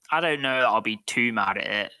don't know that I'll be too mad at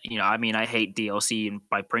it. I mean, I hate DLC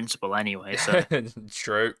by principle anyway, so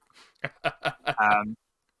true.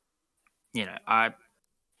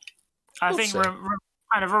 I think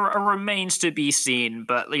kind of remains to be seen,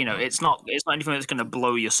 but it's not anything that's going to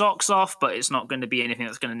blow your socks off, but it's not going to be anything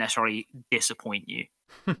that's going to necessarily disappoint you.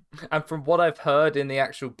 And from what I've heard in the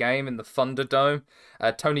actual game in the Thunderdome,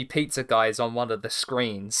 Tony Pizza Guy is on one of the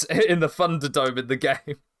screens in the Thunderdome in the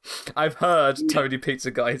game. I've heard Tony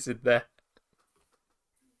Pizza Guy is in there.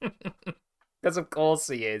 Because of course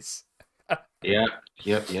he is. Yeah.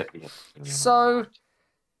 So,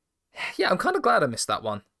 yeah, I'm kind of glad I missed that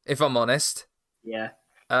one, if I'm honest. Yeah.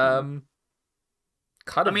 I'll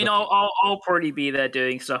probably be there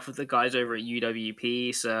doing stuff with the guys over at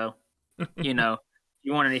UWP, so if you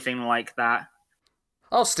want anything like that,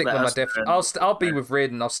 I'll stick with my I'll be with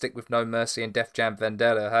Reardon. I'll stick with No Mercy and Def Jam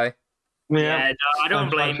Vendetta. Hey. Yeah, no, I don't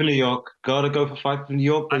blame Fight for New York. Gotta go for Fight for New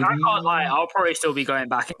York, baby. I can't lie. I'll probably still be going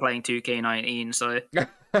back and playing 2K19. So.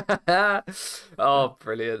 Oh,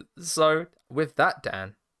 brilliant! So with that,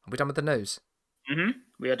 Dan, are we done with the news?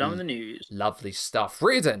 We are done with the news. Lovely stuff.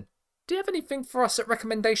 Reardon, do you have anything for us at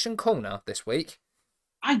Recommendation Corner this week?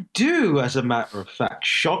 I do, as a matter of fact,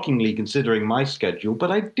 shockingly considering my schedule,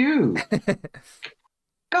 but I do.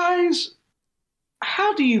 Guys,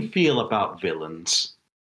 how do you feel about villains?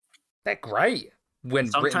 They're great when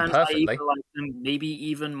written Sometimes I perfectly. even like them, maybe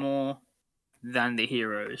even more than the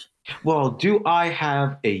heroes. Well, do I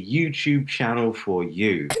have a YouTube channel for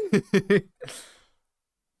you?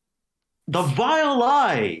 The Vile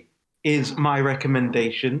Eye is my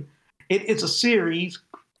recommendation. It is a series,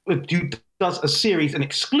 does a series, an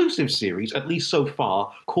exclusive series, at least so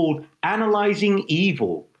far, called Analyzing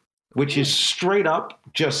Evil, which is straight up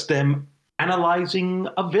just them analyzing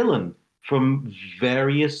a villain from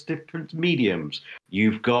various different mediums.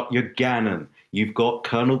 You've got your Ganon, you've got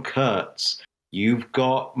Colonel Kurtz, you've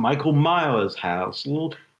got Michael Myers' house,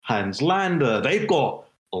 Hans Lander. They've got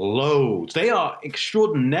loads. They are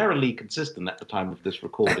extraordinarily consistent at the time of this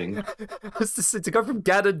recording. To go from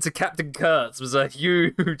Ganon to Captain Kurtz was a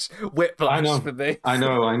huge whiplash for me. I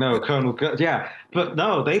know. Colonel Kurtz, yeah. But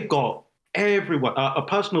no, they've got everyone. A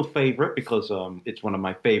personal favorite, because it's one of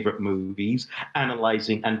my favorite movies,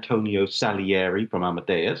 analyzing Antonio Salieri from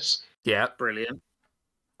Amadeus. Yeah. Brilliant.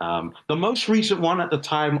 The most recent one at the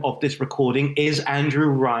time of this recording is Andrew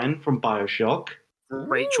Ryan from BioShock.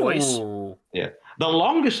 Great choice. Ooh. Yeah. The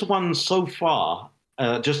longest one so far,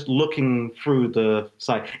 just looking through the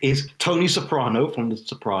site, is Tony Soprano from The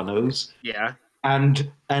Sopranos. Yeah.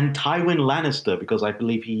 And Tywin Lannister, because I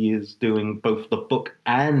believe he is doing both the book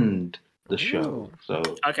and the show. So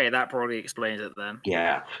okay, that probably explains it then.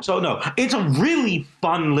 yeah. So no, it's a really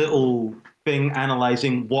fun little thing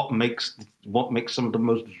analyzing what makes some of the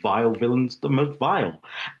most vile villains the most vile.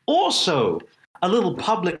 Also, a little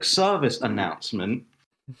public service announcement,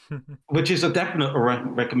 which is a definite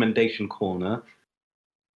recommendation corner.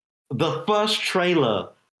 The first trailer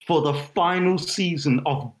for the final season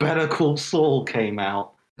of Better Call Saul came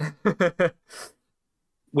out,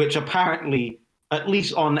 which apparently, at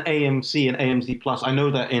least on AMC and AMC Plus, I know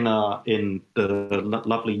that in the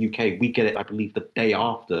lovely UK, we get it, I believe, the day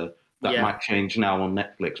after. That might change now on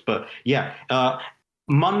Netflix. But yeah,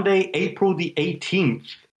 Monday, April the 18th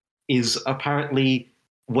is apparently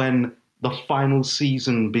when the final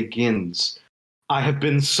season begins. I have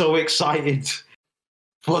been so excited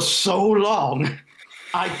for so long.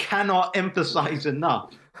 I cannot emphasize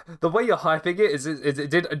enough. The way you're hyping it is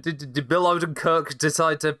did Bill Odenkirk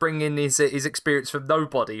decide to bring in his experience from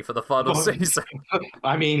nobody for the final season?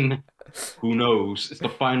 I mean, who knows? It's the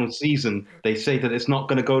final season. They say that it's not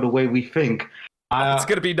going to go the way we think. It's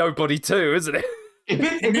going to be nobody too, isn't it?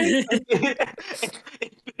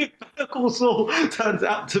 If Better Call Saul turns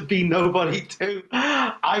out to be nobody too,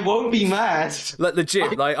 I won't be mad. Like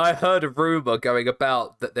legit, I heard a rumor going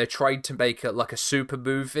about that they're trying to make it like a super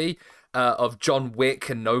movie of John Wick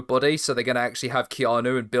and nobody, so they're going to actually have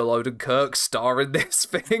Keanu and Bill Odenkirk star in this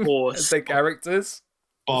thing as their characters.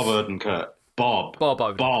 Bob Odenkirk. Bob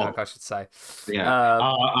Odenkirk, I should say. Yeah,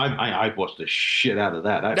 I watched the shit out of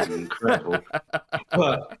that. That was incredible.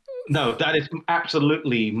 But no, that is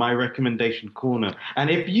absolutely my recommendation corner. And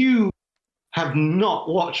if you have not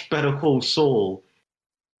watched Better Call Saul,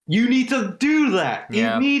 you need to do that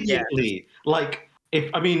immediately. Yeah. Like,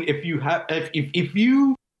 if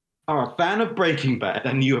you are a fan of Breaking Bad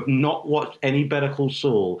and you have not watched any Better Call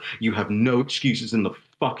Saul, you have no excuses in the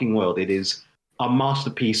fucking world. It is a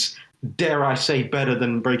masterpiece. Dare I say, better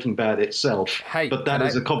than Breaking Bad itself. Hey, but that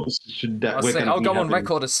is a conversation that I'll go on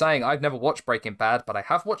record as saying I've never watched Breaking Bad, but I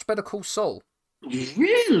have watched Better Call Saul.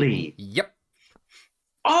 Really? Yep.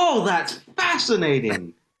 Oh, that's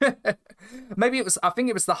fascinating. Maybe it was. I think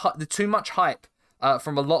it was the too much hype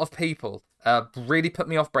from a lot of people. Really put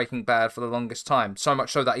me off Breaking Bad for the longest time. So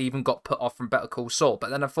much so that I even got put off from Better Call Saul. But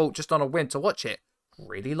then I thought, just on a whim to watch it,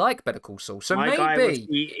 really like Better Call Saul. So my guy was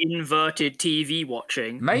the inverted TV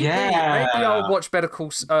watching. Maybe I'll watch Better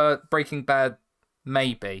Call Breaking Bad.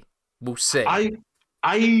 Maybe we'll see.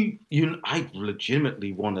 I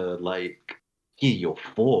legitimately want to hear your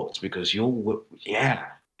thoughts, because you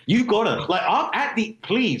gotta at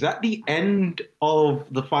the end of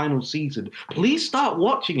the final season, please start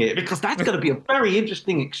watching it, because that's gonna be a very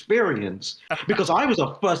interesting experience. Because I was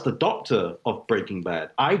a first adopter of Breaking Bad.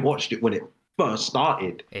 I watched it when it first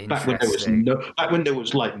started, back when there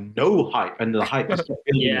was no hype, and the hype was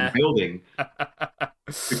building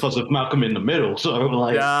because of Malcolm in the Middle. So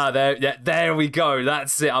there we go.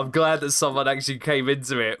 That's it. I'm glad that someone actually came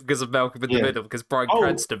into it because of Malcolm in the Middle, because Bryan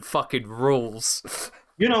Cranston fucking rules.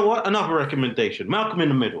 You know what? Another recommendation: Malcolm in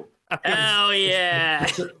the Middle. Hell yeah!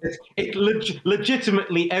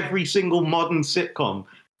 Legitimately, every single modern sitcom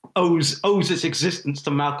owes its existence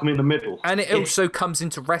to Malcolm in the Middle. And it also comes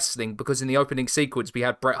into wrestling because in the opening sequence we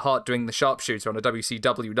had Bret Hart doing the sharpshooter on a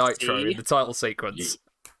WCW Nitro in the title sequence.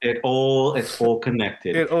 It's all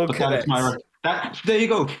connected. It all connects. There you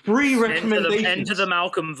go. 3 recommendations. Enter the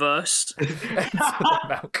Malcolm verse.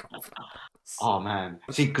 Oh man,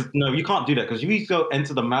 see, no, you can't do that because if you go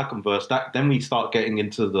enter the Malcolm verse, then we start getting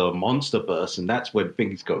into the monster verse, and that's when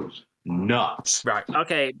things goes nuts. Right.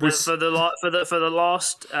 Okay, but for the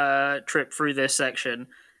last trip through this section,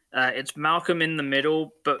 it's Malcolm in the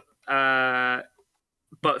Middle, but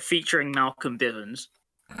featuring Malcolm Bivens.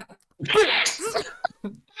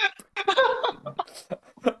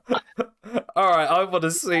 All right, I want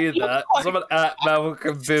to see that. Someone at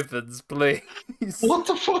Malcolm Bivens, please. What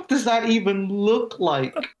the fuck does that even look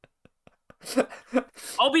like?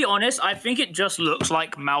 I'll be honest, I think it just looks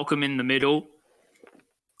like Malcolm in the Middle.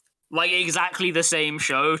 Like exactly the same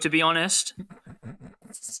show, to be honest.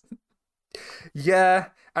 Yeah,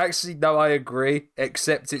 actually, no, I agree.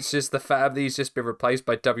 Except it's just the family's just been replaced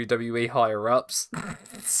by WWE higher-ups.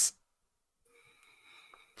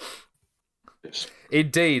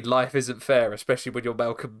 Indeed, life isn't fair, especially when you're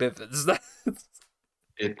Malcolm Bivens. That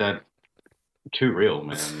too real,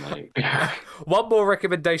 man. Like one more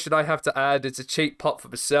recommendation I have to add. It's a cheap pop for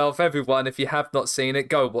myself. Everyone, if you have not seen it,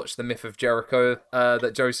 go watch The Myth of Jericho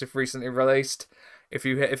that Joseph recently released. If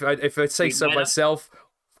I say so myself,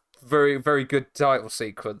 very, very good title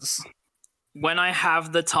sequence. When I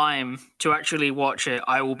have the time to actually watch it,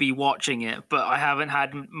 I will be watching it, but I haven't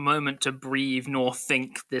had a moment to breathe nor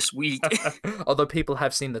think this week. Although people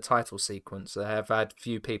have seen the title sequence. I have had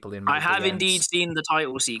few people in my I have DMs. indeed seen the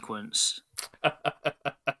title sequence.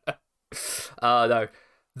 No.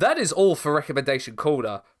 That is all for Recommendation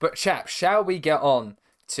Corner. But chaps, shall we get on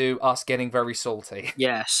to us getting very salty?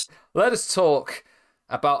 Yes. Let us talk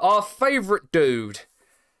about our favourite dude.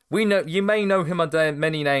 We know you may know him under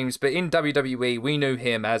many names, but in WWE we knew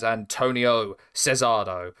him as Antonio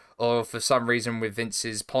Cesaro, or for some reason with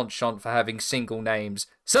Vince's penchant for having single names,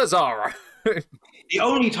 Cesaro. the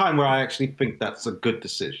only time where I actually think that's a good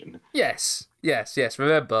decision. Yes.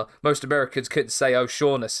 Remember, most Americans couldn't say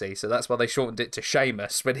O'Shaughnessy, so that's why they shortened it to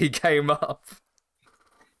Sheamus when he came up.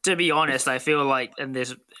 To be honest, I feel like, and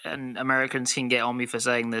Americans can get on me for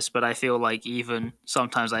saying this, but I feel like even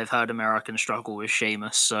sometimes I've heard Americans struggle with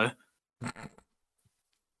Sheamus, so.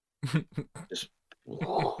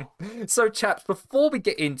 So, chaps, before we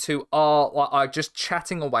get into our just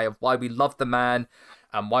chatting away of why we love the man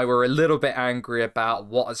and why we're a little bit angry about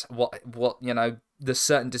what the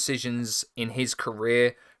certain decisions in his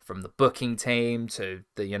career, from the booking team to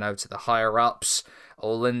the higher ups,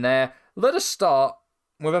 all in there, let us start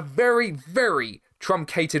with a very, very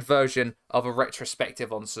truncated version of a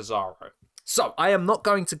retrospective on Cesaro. So, I am not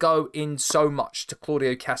going to go in so much to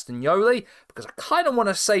Claudio Castagnoli, because I kind of want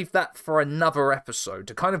to save that for another episode,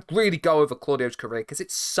 to kind of really go over Claudio's career, because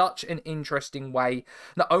it's such an interesting way.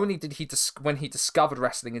 Not only did he, when he discovered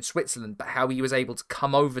wrestling in Switzerland, but how he was able to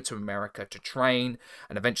come over to America to train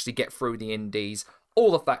and eventually get through the indies,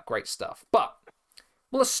 all of that great stuff. But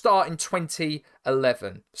let's start in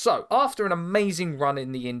 2011. So, after an amazing run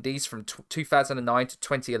in the Indies from 2009 to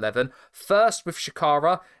 2011, first with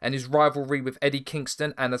Shikara and his rivalry with Eddie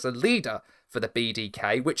Kingston, and as a leader for the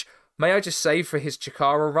BDK, which, may I just say, for his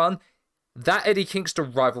Chikara run, that Eddie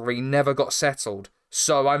Kingston rivalry never got settled.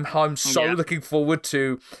 So I'm so looking forward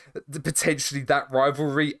to potentially that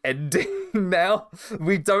rivalry ending now.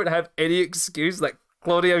 We don't have any excuse, like,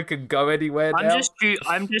 Claudio can go anywhere now.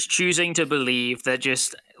 I'm just choosing to believe that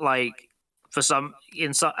just like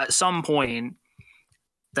at some point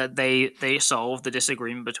that they solve the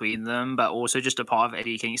disagreement between them, but also just a part of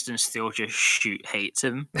Eddie Kingston still just hates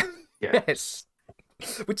him. Yes.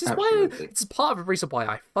 Which is why it's part of the reason why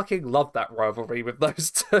I fucking love that rivalry with those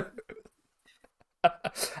two.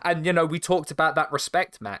 And we talked about that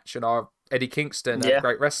respect match in our Eddie Kingston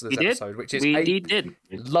Great Wrestlers episode, which is did.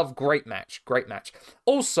 Love, great match.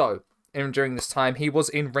 Also, during this time, he was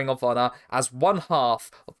in Ring of Honor as one half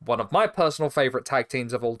of one of my personal favorite tag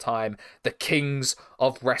teams of all time, the Kings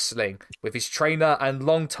of Wrestling, with his trainer and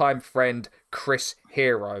longtime friend Chris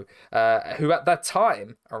Hero, who at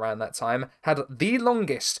around that time, had the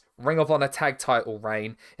longest Ring of Honor tag title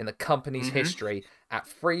reign in the company's history at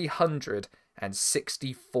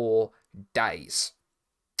 364 days.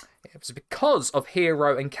 It was because of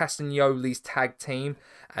Hero and Castagnoli's tag team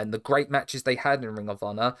and the great matches they had in Ring of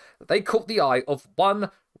Honor that they caught the eye of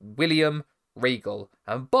one William Regal,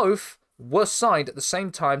 and both were signed at the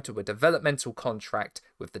same time to a developmental contract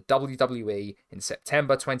with the WWE in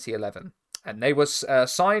September 2011. And they were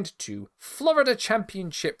signed to Florida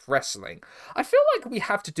Championship Wrestling. I feel like we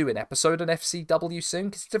have to do an episode on FCW soon,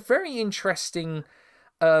 because it's a very interesting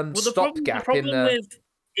stopgap in the...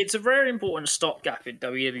 It's a very important stopgap in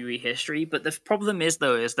WWE history, but the problem is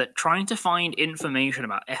that trying to find information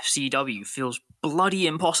about FCW feels bloody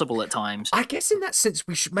impossible at times. I guess in that sense,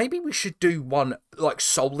 we should do one like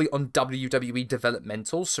solely on WWE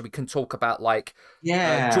developmentals, so we can talk about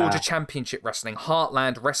Georgia Championship Wrestling,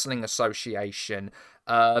 Heartland Wrestling Association,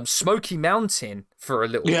 Smoky Mountain for a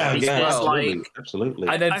little bit as well. Absolutely,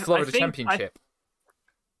 and then Florida Championship.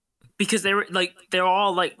 Because there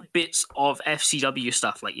are bits of FCW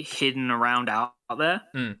stuff hidden around out there,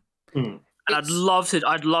 and I'd love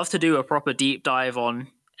to do a proper deep dive on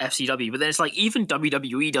FCW, but then it's even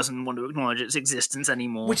WWE doesn't want to acknowledge its existence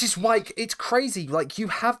anymore. Which is why it's crazy. You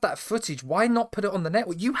have that footage. Why not put it on the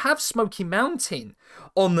network? You have Smoky Mountain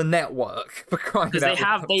on the network for crying out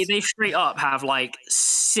loud. They straight up have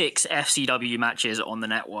 6 FCW matches on the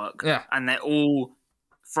network. Yeah, and they're all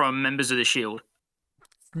from members of the Shield.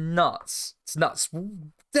 Nuts. It's nuts. We'll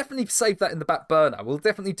definitely save that in the back burner. We'll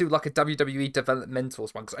definitely do a WWE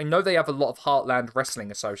developmentals one, because I know they have a lot of Heartland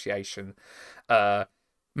Wrestling Association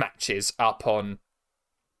matches up on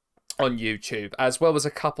YouTube, as well as a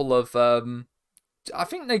couple of I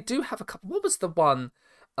think they do have a couple. What was the one?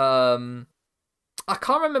 I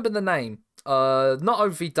can't remember the name. Not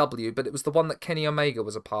OVW, but it was the one that Kenny Omega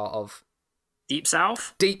was a part of. Deep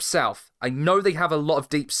South? Deep South. I know they have a lot of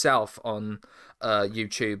Deep South on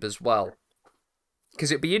YouTube as well. Because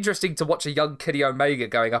it'd be interesting to watch a young Kenny Omega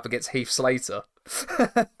going up against Heath Slater.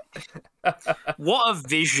 What a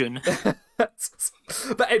vision.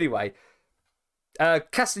 But anyway,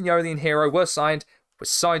 Castagnoli and Hero were signed to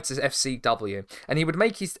FCW,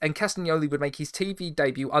 and Castagnoli would make his TV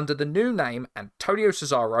debut under the new name Antonio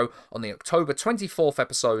Cesaro on the October 24th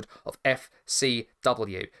episode of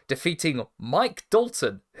FCW, defeating Mike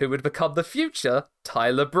Dalton, who would become the future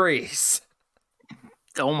Tyler Breeze.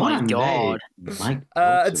 Oh my god.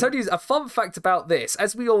 Antonio's a fun fact about this,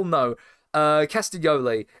 as we all know,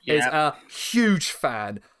 Castagnoli is a huge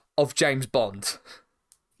fan of James Bond.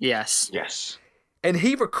 Yes. And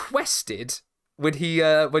he requested, when he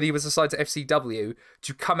was assigned to FCW,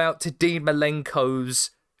 to come out to Dean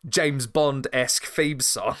Malenko's James Bond-esque theme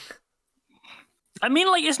song. I mean,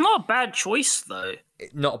 it's not a bad choice, though.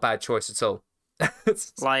 Not a bad choice at all.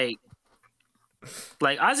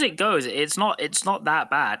 As it goes, it's not that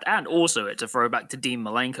bad, and also it's a throwback to Dean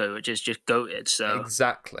Malenko, which is just goated. So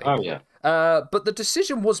exactly. Oh yeah. But the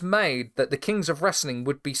decision was made that the Kings of Wrestling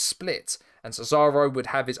would be split, and Cesaro would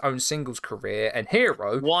have his own singles career, and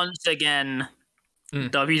Hero once again,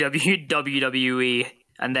 WWE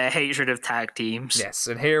and their hatred of tag teams. Yes,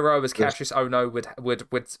 and Hero as Cassius Ono would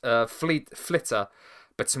flitter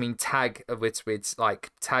between tag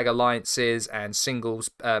alliances and singles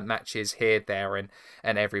matches here, there, and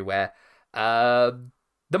everywhere.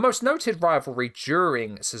 The most noted rivalry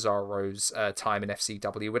during Cesaro's time in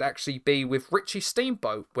FCW would actually be with Richie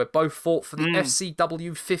Steamboat, where both fought for the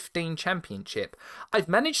FCW 15 Championship. I've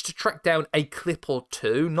managed to track down a clip or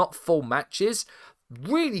two, not full matches.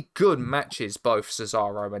 Really good matches, both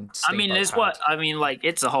Cesaro and Steamboat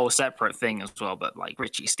it's a whole separate thing as well, but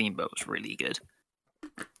Richie Steamboat was really good.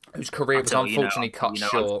 Whose career was unfortunately cut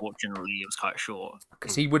short. Unfortunately, it was cut short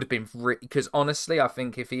because he would have been. Because honestly, I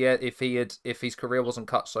think if his career wasn't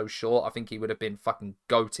cut so short, I think he would have been fucking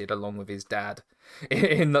goated along with his dad.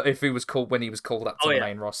 If he was called up to the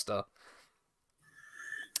main roster.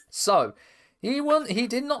 So he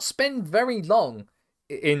did not spend very long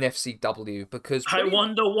in FCW because I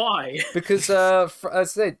wonder why. Because as I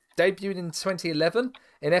said, debuted in 2011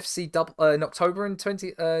 in FCW in October in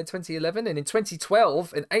 2011, and in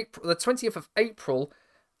 2012 in April, the 20th of April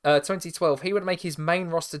 2012, he would make his main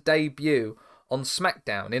roster debut on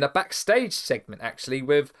SmackDown in a backstage segment, actually,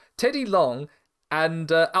 with Teddy Long and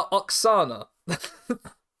Oksana.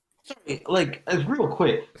 Sorry, real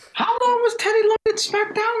quick, how long was Teddy Long in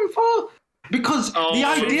SmackDown for? Because the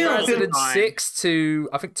idea of 2006 to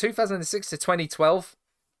 2012.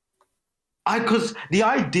 Because the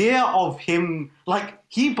idea of him,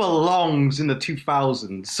 he belongs in the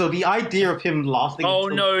 2000s. So the idea of him lasting. Oh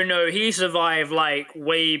no, he survived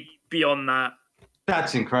way beyond that.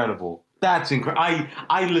 That's incredible.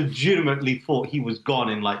 I legitimately thought he was gone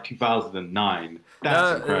in 2009.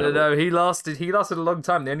 That's incredible. No, he lasted a long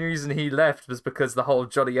time. The only reason he left was because the whole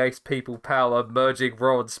Johnny Ace People Power merging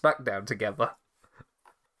Raw and SmackDown together.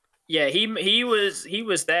 Yeah, he was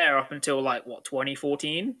there up until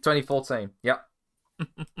 2014? 2014, yep.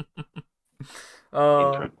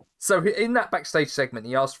 Uh, so in that backstage segment,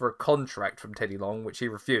 he asked for a contract from Teddy Long, which he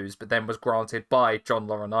refused, but then was granted by John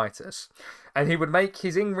Laurinaitis. And he would make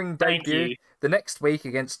his in-ring debut the next week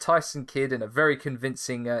against Tyson Kidd in very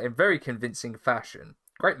convincing fashion.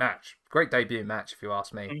 Great match, great debut match, if you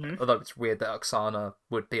ask me. Mm-hmm. Although it's weird that Oksana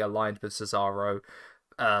would be aligned with Cesaro.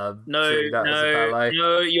 No,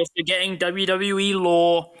 you're forgetting WWE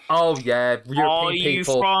law. Oh yeah, European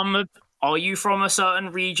people. Are you from a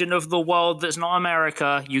certain region of the world that's not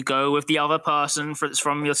America? You go with the other person that's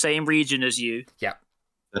from the same region as you. Yeah.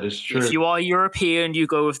 That is true. If you are European, you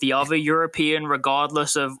go with the other European,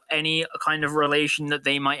 regardless of any kind of relation that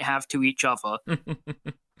they might have to each other.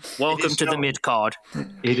 Welcome to the mid-card.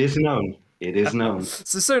 It is known. It is known.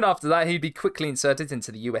 So soon after that, he'd be quickly inserted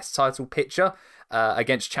into the US title picture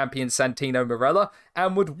against champion Santino Marella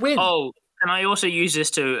and would win. Oh, can I also use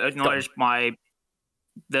this to acknowledge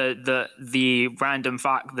the random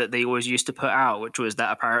fact that they always used to put out, which was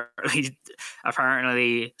that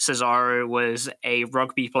apparently Cesaro was a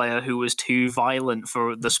rugby player who was too violent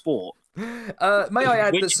for the sport. May I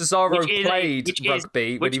add that Cesaro played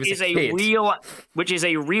rugby when he was a kid. Which is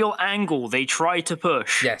a real angle they try to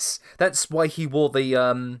push. Yes, that's why he wore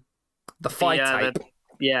the fight tape.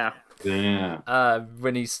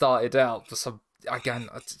 When he started out for some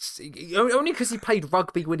only because he played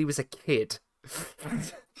rugby when he was a kid.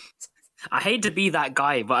 I hate to be that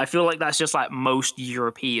guy, but I feel like that's just like most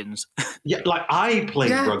Europeans. Yeah, like I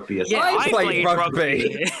played rugby. I played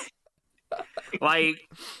rugby.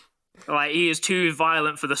 Like he is too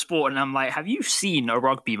violent for the sport, and I'm like, have you seen a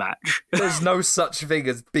rugby match? There's no such thing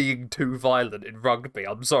as being too violent in rugby.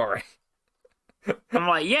 I'm sorry. I'm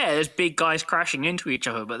like, yeah, there's big guys crashing into each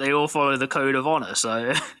other, but they all follow the code of honor.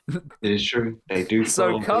 So it is true. They do.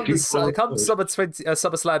 So come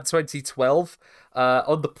SummerSlam 2012,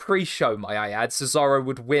 on the pre-show, may I add, Cesaro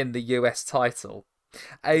would win the US title.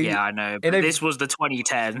 Yeah, I know. But this was the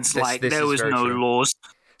 2010s. There was no laws.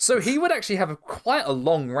 So he would actually have quite a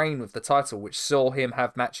long reign with the title, which saw him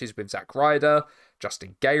have matches with Zack Ryder,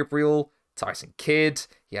 Justin Gabriel, Tyson Kidd.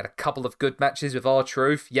 He had a couple of good matches with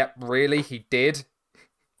R-Truth. Yep, really, he did.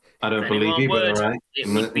 I don't believe you, but all right. It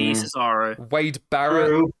would be Cesaro. Wade Barrett.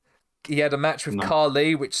 True. He had a match with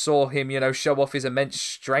Carly, which saw him, show off his immense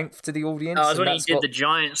strength to the audience. That was when he did the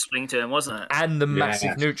giant swing to him, wasn't it? And the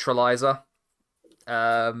massive neutralizer.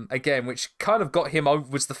 Again, which kind of got him over,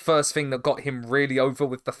 was the first thing that got him really over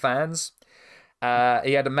with the fans.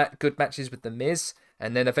 He had good matches with The Miz,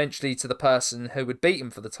 and then eventually to the person who would beat him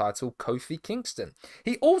for the title, Kofi Kingston.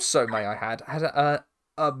 He also, may I add, had a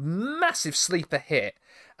massive sleeper hit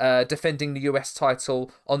defending the US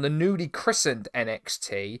title on the newly christened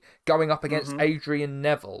NXT, going up against Adrian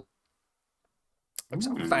Neville. It was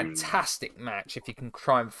a fantastic match, if you can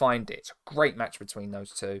try and find it. It's a great match between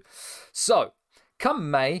those two. So, come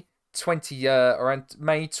May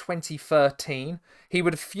 2013, he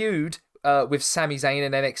would feud with Sami Zayn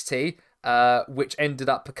in NXT, which ended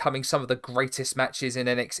up becoming some of the greatest matches in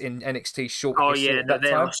NXT short history at that time.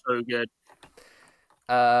 They were so good.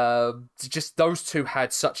 Just those two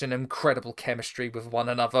had such an incredible chemistry with one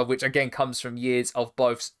another, which again comes from years of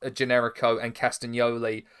both Generico and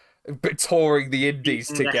Castagnoli touring the indies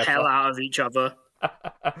together. The hell out of each other.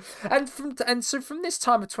 So from this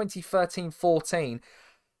time of 2013-14,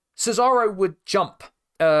 Cesaro would jump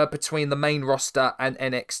between the main roster and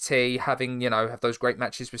NXT, having have those great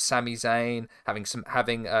matches with Sami Zayn,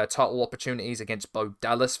 having title opportunities against Bo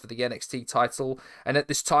Dallas for the NXT title, and at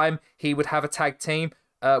this time he would have a tag team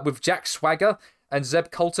with Jack Swagger and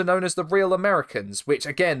Zeb Coulter, known as the Real Americans, which,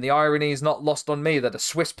 again, the irony is not lost on me that a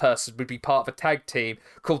Swiss person would be part of a tag team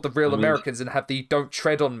called the Real Americans and have the "Don't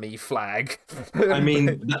Tread on Me" flag. I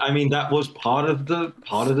mean, that was part of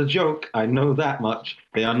the joke. I know that much.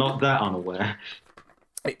 They are not that unaware.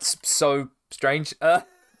 It's so strange.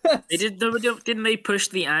 Didn't they push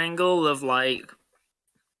the angle of like,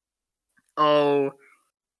 oh,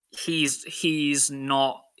 he's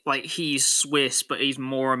not. Like, he's Swiss, but he's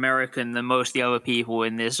more American than most of the other people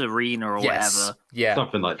in this arena or whatever. Yeah.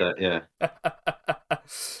 Something like that, yeah.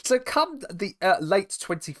 So come the late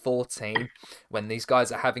 2014, when these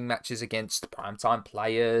guys are having matches against primetime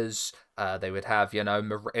players, they would have,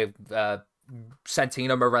 Santino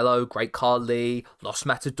Marella, Great Khali, Los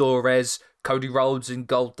Matadores, Cody Rhodes and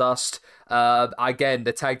Goldust. Again,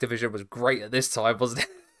 the tag division was great at this time, wasn't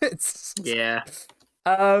it? Yeah.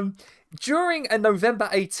 During a November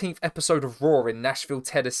 18th episode of Raw in Nashville,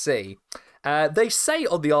 Tennessee, they say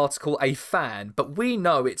on the article a fan, but we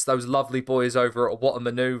know it's those lovely boys over at What a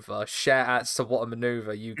Maneuver. Shout outs to What a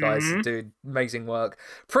Maneuver. You guys are doing amazing work.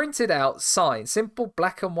 Printed out signs, simple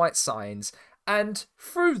black and white signs, and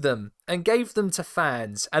threw them and gave them to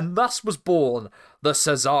fans, and thus was born the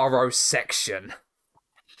Cesaro section.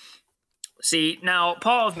 See, now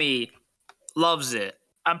part of me loves it,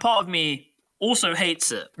 and part of me also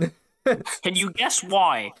hates it. Can you guess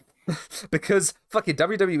why? Because fucking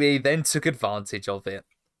WWE then took advantage of it.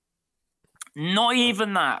 Not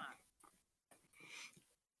even that.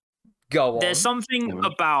 Go on. There's something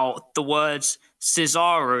about the words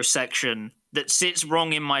Cesaro section that sits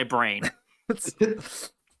wrong in my brain.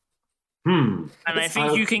 And I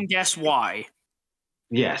think you can guess why.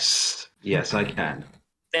 Yes, I can.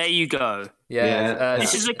 There you go. Yeah.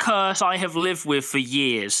 This is a curse I have lived with for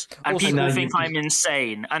years, and Also, people think I'm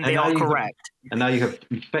insane, and they are correct. And now you have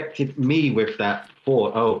infected me with that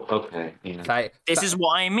thought. Oh, okay. Yeah. This is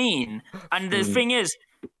what I mean. And the thing is,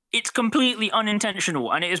 it's completely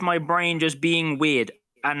unintentional, and it is my brain just being weird.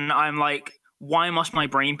 And I'm like, why must my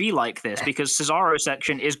brain be like this? Because Cesaro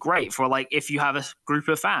section is great for, like, if you have a group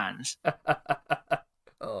of fans.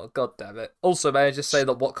 Oh, god damn it. Also, may I just say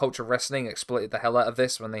that What Culture Wrestling exploited the hell out of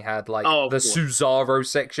this when they had, like, the Cesaro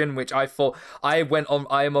section, which I thought... I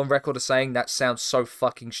am on record as saying that sounds so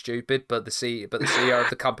fucking stupid, but the CEO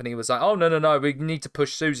of the company was like, oh, no, we need to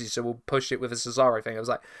push Susie, so we'll push it with a Cesaro thing. I was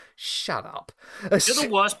like, shut up. The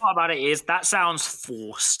worst part about it is that sounds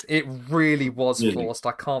forced. It really was forced.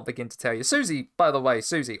 I can't begin to tell you. Susie, by the way,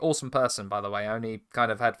 awesome person, by the way. I only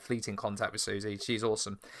kind of had fleeting contact with Susie. She's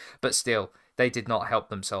awesome. But still... they did not help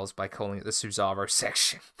themselves by calling it the Cesaro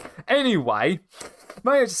section. Anyway,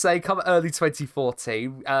 may I just say, come early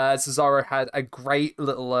 2014, Cesaro had a great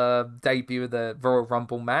little debut in the Royal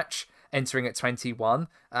Rumble match, entering at 21,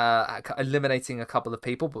 eliminating a couple of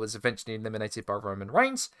people, but was eventually eliminated by Roman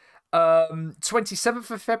Reigns.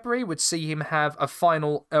 27th of February would see him have a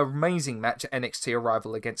final amazing match at NXT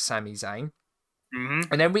Arrival against Sami Zayn.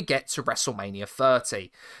 And then we get to WrestleMania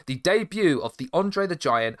 30, the debut of the Andre the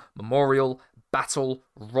Giant Memorial Battle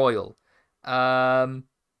Royal.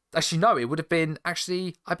 Actually, no, it would have been, I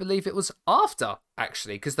believe it was after,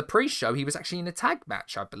 because the pre-show, he was actually in a tag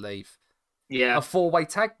match, I believe. Yeah. A 4-way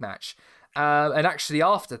tag match. And actually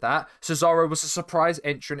after that, Cesaro was a surprise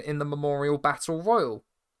entrant in the Memorial Battle Royal.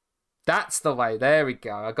 That's the way. There we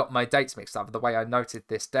go. I got my dates mixed up with the way I noted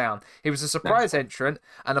this down. He was a surprise entrant,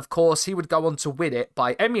 and of course, he would go on to win it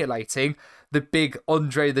by emulating the big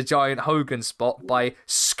Andre the Giant Hogan spot by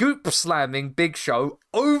scoop slamming Big Show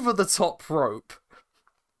over the top rope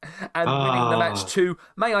and winning the match to,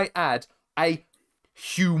 may I add, a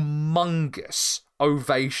humongous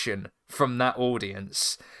ovation from that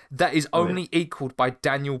audience that is only equaled by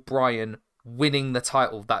Daniel Bryan winning the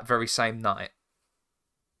title that very same night.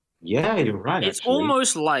 Yeah, you're right. It's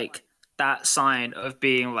almost like that sign of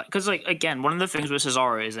being like, because, like, again, one of the things with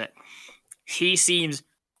Cesaro is that he seems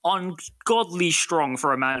ungodly strong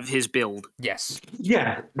for a man of his build. Yes.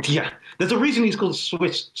 Yeah. There's a reason he's called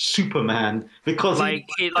Swiss Superman, because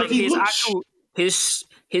his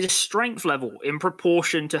strength level in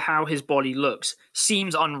proportion to how his body looks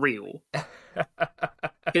seems unreal.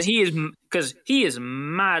 Because he is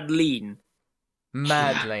mad lean.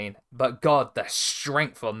 Mad lean, but God, the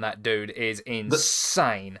strength on that dude is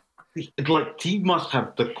insane. Like, he must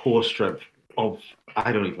have the core strength of,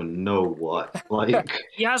 I don't even know what. Like,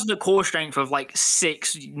 he has the core strength of like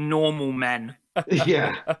 6 normal men.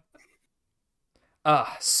 Yeah.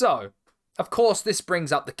 So, of course, this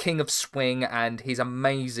brings up the King of Swing and his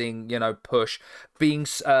amazing, push, being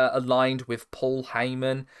aligned with Paul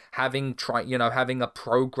Heyman, having a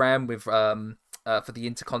program with for the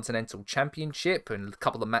Intercontinental Championship and a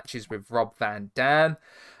couple of matches with Rob Van Dam.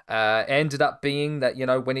 Ended up being that,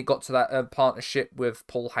 when he got to that partnership with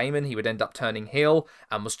Paul Heyman, he would end up turning heel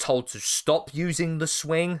and was told to stop using the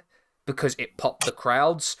swing because it popped the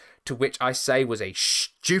crowds, to which I say was a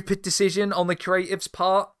stupid decision on the creative's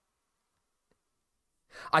part.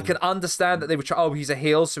 I can understand that they were he's a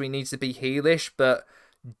heel, so he needs to be heelish, but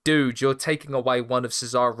dude, you're taking away one of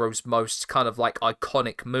Cesaro's most kind of like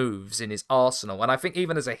iconic moves in his arsenal. And I think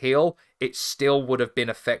even as a heel, it still would have been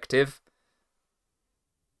effective.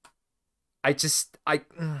 We'll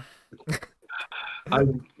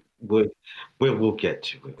get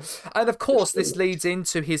to it. And of course, this leads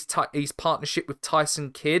into his partnership with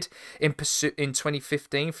Tyson Kidd in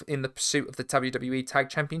 2015 in the pursuit of the WWE Tag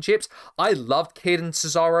Championships. I loved Kidd and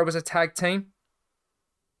Cesaro as a tag team.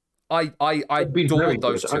 I adored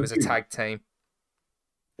those two as a tag team.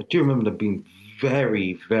 I do remember them being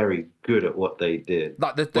very, very good at what they did.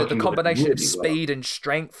 Like the combination really of speed and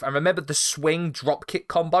strength. And remember the swing dropkick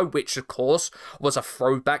combo, which of course was a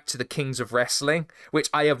throwback to the Kings of Wrestling, which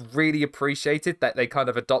I have really appreciated that they kind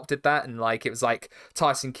of adopted that. And like it was like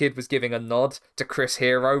Tyson Kidd was giving a nod to Chris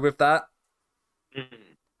Hero with that.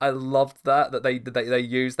 I loved that they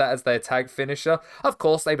used that as their tag finisher. Of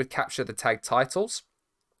course, they would capture the tag titles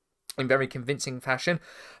in very convincing fashion,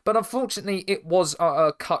 but unfortunately, it was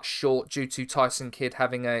cut short due to Tyson Kidd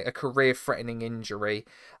having a career-threatening injury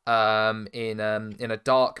in a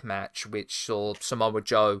dark match, which saw Samoa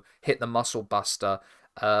Joe hit the Muscle Buster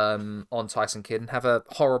on Tyson Kidd and have a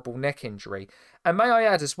horrible neck injury. And may I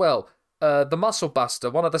add as well, the Muscle Buster,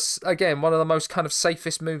 one of the most kind of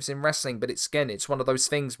safest moves in wrestling, but it's one of those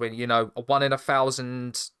things where, you know, a 1 in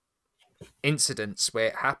 1,000 incidents where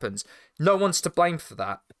it happens. No one's to blame for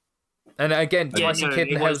that. And again, Tyson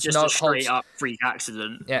Kidd it was just a straight up freak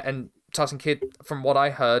accident. Yeah, and Tyson Kidd, from what I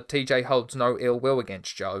heard, TJ holds no ill will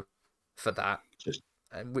against Joe for that,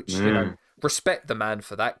 and which you know, respect the man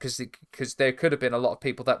for that, because there could have been a lot of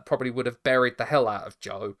people that probably would have buried the hell out of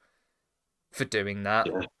Joe for doing that.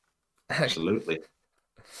 Yeah, absolutely.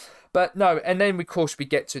 But no, and then of course we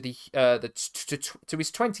get to to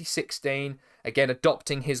his 2016, again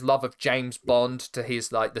adopting his love of James Bond to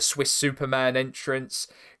his like the Swiss Superman entrance,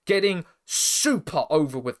 getting super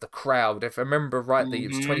over with the crowd. If I remember rightly, it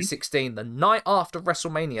was 2016, the night after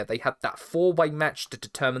WrestleMania, they had that 4-way match to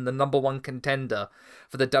determine the number 1 contender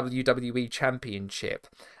for the WWE Championship.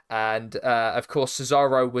 And of course,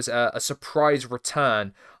 Cesaro was a surprise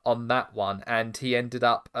return on that one, and he ended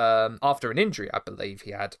up after an injury, I believe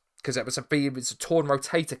he had. Because it was a torn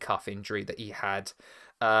rotator cuff injury that he had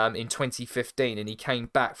in 2015, and he came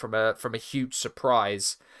back from a huge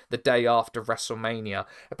surprise the day after WrestleMania.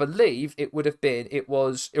 I believe it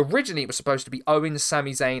was supposed to be Owens,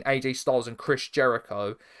 Sami Zayn, AJ Styles, and Chris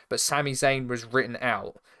Jericho, but Sami Zayn was written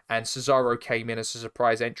out, and Cesaro came in as a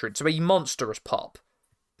surprise entrant to a monstrous pop.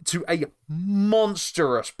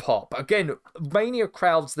 Again, Mania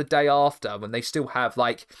crowds the day after, when they still have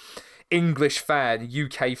like English fans,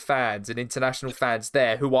 UK fans, and international fans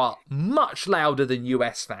there who are much louder than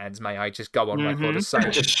US fans, may I just go on record as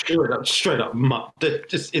saying. Just straight up,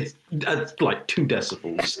 it's like 2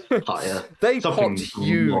 decibels higher. They popped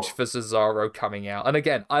huge for Cesaro coming out. And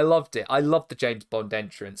again, I loved it. I loved the James Bond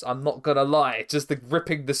entrance. I'm not gonna lie. Just the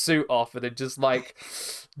ripping the suit off and then just like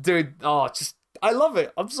doing, I love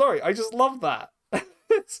it. I'm sorry. I just love that.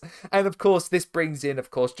 And of course, this brings in,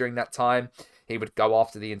 during that time, he would go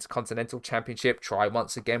after the Intercontinental Championship, try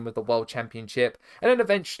once again with the World Championship, and then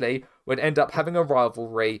eventually would end up having a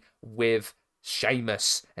rivalry with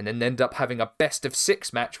Sheamus, and then end up having a best of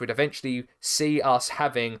 6 match, would eventually see us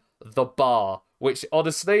having The Bar, which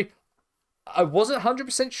honestly, I wasn't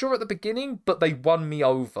 100% sure at the beginning, but they won me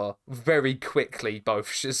over very quickly. Both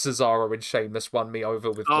Cesaro and Sheamus won me over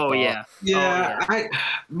with The Bar. Yeah.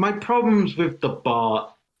 My problems with The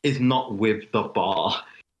Bar is not with The Bar.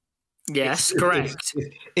 Yes, correct.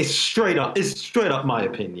 It's straight up my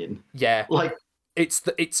opinion. Yeah. Like it's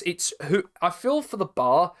who I feel for The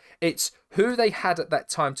Bar, it's who they had at that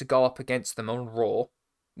time to go up against them on Raw,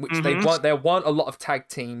 which there weren't a lot of tag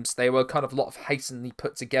teams. They were kind of a lot of hastily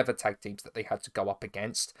put together tag teams that they had to go up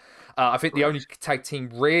against. I think the only tag team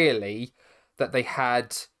really that they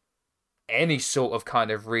had any sort of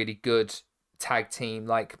kind of really good tag team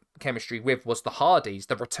like chemistry with was the Hardys,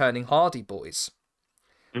 the returning Hardy Boys.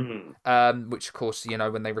 Which of course, you know,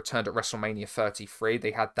 when they returned at WrestleMania 33,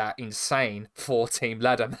 they had that insane 4-team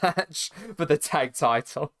ladder match for the tag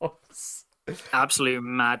titles. Absolute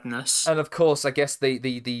madness. And of course, I guess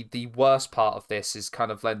the worst part of this is kind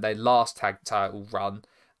of when their last tag title run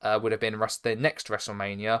would have been the next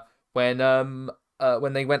WrestleMania when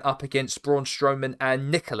they went up against Braun Strowman and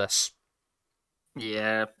Nicholas.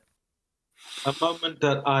 Yeah. A moment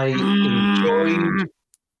that I enjoyed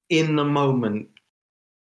in the moment,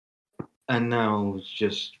 and now it's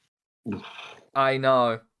just... I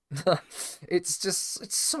know.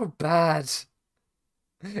 It's so bad.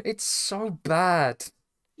 It's so bad.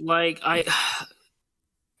 Like,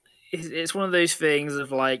 it's one of those things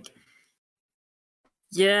of like,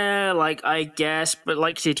 yeah, like, I guess, but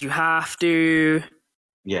like, did you have to?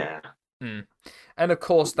 Yeah. And of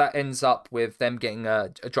course, that ends up with them getting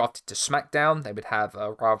drafted to SmackDown. They would have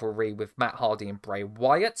a rivalry with Matt Hardy and Bray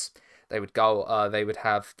Wyatt. They would go. They would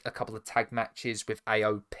have a couple of tag matches with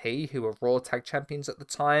AOP, who were Raw Tag Champions at the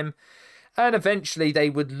time, and eventually they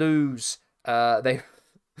would lose.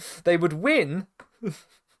 They would win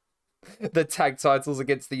the tag titles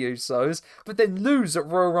against the Usos, but then lose at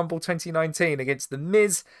Royal Rumble 2019 against The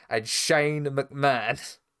Miz and Shane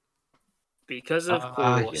McMahon. Because of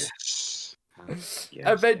course. Yes.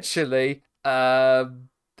 Eventually,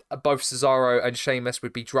 both Cesaro and Sheamus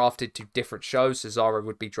would be drafted to different shows. Cesaro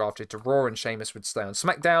would be drafted to Raw and Sheamus would stay on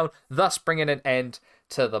SmackDown, thus bringing an end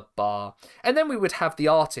to the bar. And then we would have the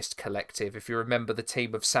Artist Collective, if you remember the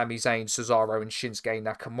team of Sami Zayn, Cesaro, and Shinsuke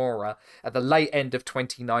Nakamura at the late end of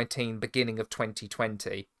 2019, beginning of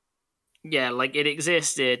 2020. Yeah, like it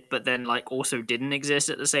existed, but then like also didn't exist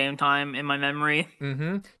at the same time in my memory.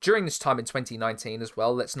 During this time in 2019 as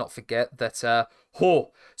well, let's not forget that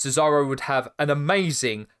Cesaro would have an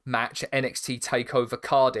amazing match at NXT TakeOver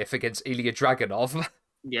Cardiff against Ilya Dragunov.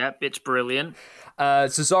 Yep, it's brilliant.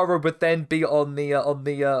 Cesaro would then be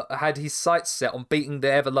had his sights set on beating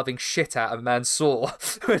the ever-loving shit out of Mansoor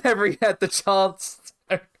whenever he had the chance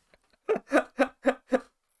to.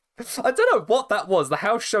 I don't know what that was. The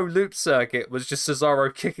house show loop circuit was just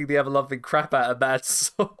Cesaro kicking the ever-loving crap out of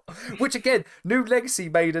Mansoor. Which, again, New Legacy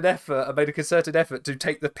made a concerted effort to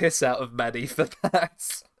take the piss out of Manny for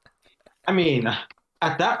that. I mean,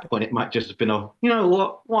 at that point, it might just have been you know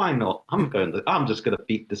what? Why not? I'm just gonna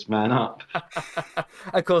beat this man up.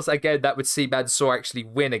 Of course, again, that would see Mansoor actually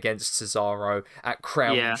win against Cesaro at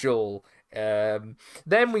Crown Jewel.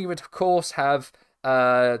 Then we would, of course, have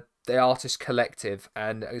the Artist Collective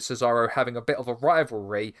and Cesaro having a bit of a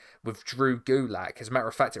rivalry with Drew Gulak. As a matter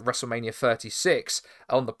of fact, at WrestleMania 36,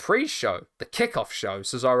 on the pre-show, the kickoff show,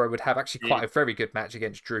 Cesaro would have actually quite a very good match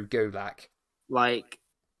against Drew Gulak. Like,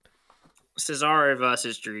 Cesaro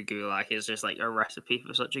versus Drew Gulak is just like a recipe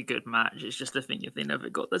for such a good match. It's just a thing if they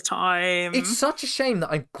never got the time. It's such a shame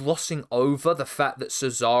that I'm glossing over the fact that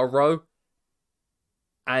Cesaro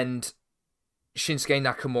and Shinsuke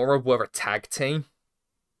Nakamura were a tag team.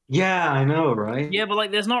 Yeah, I know, right? Yeah, but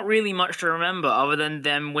like, there's not really much to remember other than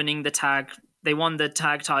them winning the tag. They won the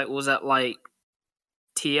tag titles at like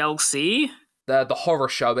TLC, the horror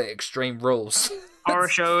show at Extreme Rules. Horror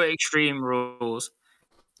show at Extreme Rules.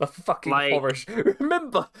 The fucking horror show.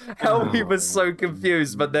 Remember how he was so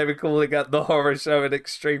confused when they were calling it the horror show at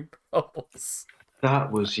Extreme Rules?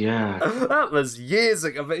 That was That was years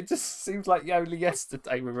ago. But it just seems like only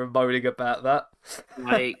yesterday we were moaning about that.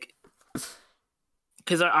 Like.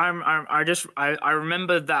 Because I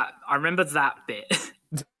remember that. I remember that bit.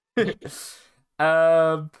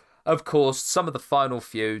 Of course, some of the final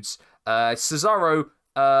feuds. Cesaro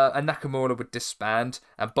and Nakamura would disband,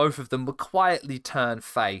 and both of them would quietly turn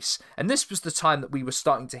face. And this was the time that we were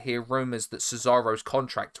starting to hear rumors that Cesaro's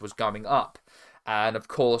contract was going up, and of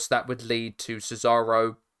course that would lead to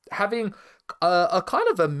Cesaro having a kind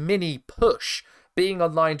of a mini push, being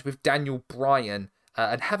aligned with Daniel Bryan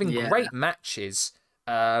and having great matches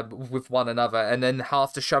with one another, and then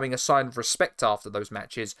after showing a sign of respect after those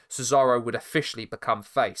matches, Cesaro would officially become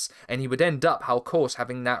face, and he would end up, of course,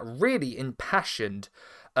 having that really impassioned,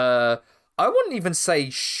 I wouldn't even say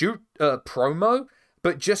promo,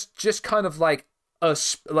 but just kind of like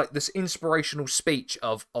this inspirational speech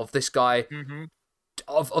of this guy,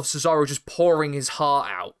 of Cesaro just pouring his heart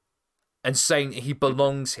out and saying he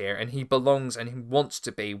belongs here, and he belongs, and he wants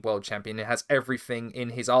to be world champion. He has everything in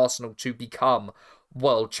his arsenal to become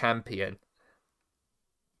world champion.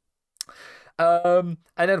 And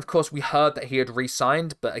then, of course, we heard that he had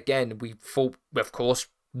re-signed, but again, we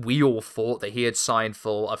all thought that he had signed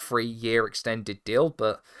for a 3-year extended deal,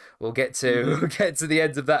 but we'll get to the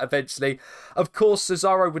end of that eventually. Of course,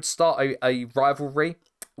 Cesaro would start a rivalry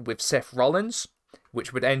with Seth Rollins,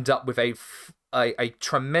 which would end up with a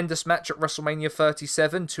tremendous match at WrestleMania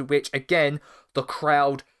 37, to which, again, the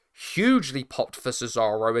crowd hugely popped for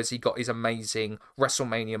Cesaro as he got his amazing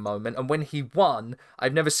WrestleMania moment. And when he won,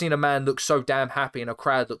 I've never seen a man look so damn happy and a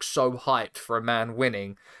crowd look so hyped for a man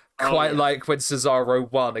winning. Like when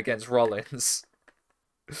Cesaro won against Rollins.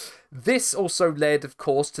 This also led, of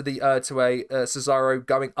course, to Cesaro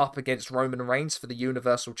going up against Roman Reigns for the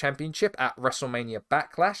Universal Championship at WrestleMania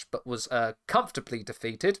Backlash, but was comfortably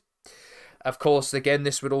defeated. Of course, again,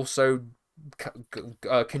 this would also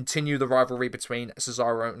continue the rivalry between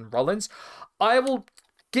Cesaro and Rollins. I will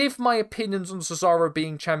give my opinions on Cesaro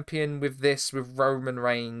being champion with Roman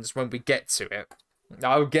Reigns when we get to it.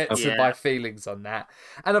 I'll get to my feelings on that.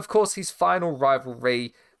 And of course, his final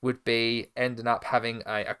rivalry would be ending up having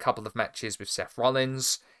a couple of matches with Seth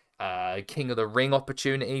Rollins, King of the Ring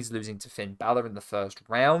opportunities, losing to Finn Balor in the first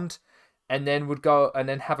round, and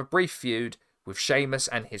then have a brief feud with Sheamus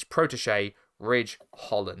and his protege, Ridge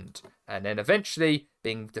Holland, and then eventually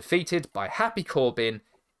being defeated by Happy Corbin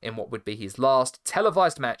in what would be his last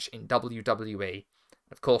televised match in WWE.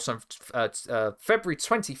 Of course, on February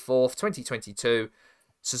 24th, 2022,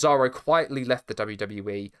 Cesaro quietly left the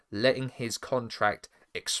WWE, letting his contract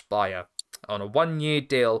expire on a 1-year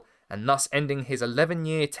deal, and thus ending his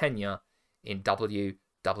 11-year tenure in WWE.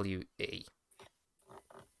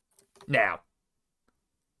 Now,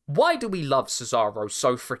 why do we love Cesaro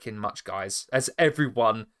so freaking much, guys? As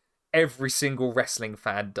everyone every single wrestling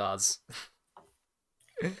fan does.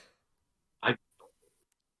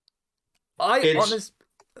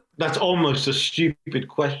 That's almost a stupid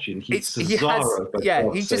question. He's Cesaro, for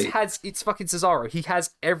God's sake. It's fucking Cesaro. He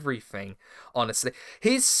has everything, honestly.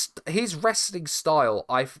 His wrestling style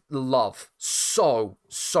I love so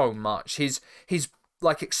much. His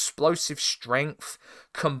like explosive strength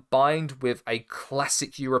combined with a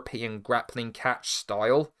classic European grappling catch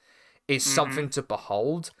style is something to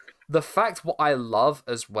behold. The fact what I love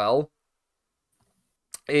as well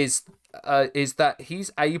is that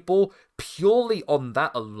he's able, purely on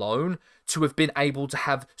that alone, to have been able to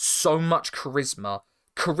have so much charisma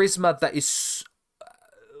that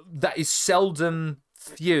is seldom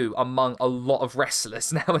few among a lot of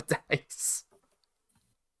wrestlers nowadays.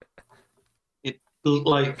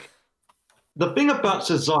 Like, the thing about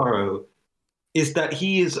Cesaro is that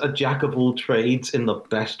he is a jack of all trades in the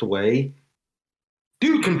best way.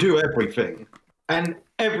 Dude can do everything, and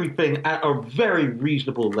everything at a very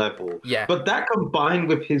reasonable level. Yeah. But that combined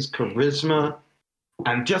with his charisma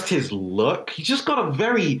and just his look, he's just got a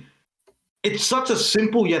very... It's such a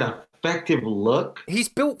simple yet effective look. He's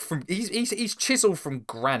built from... He's chiseled from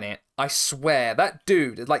granite. I swear. That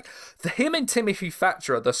dude, like, him and Timothy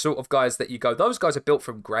Thatcher are the sort of guys that you go, those guys are built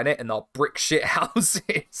from granite and are brick shit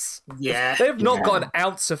houses. Yeah. They've not got an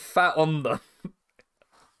ounce of fat on them.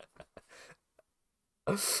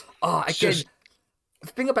 Again, the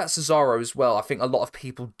thing about Cesaro as well, I think a lot of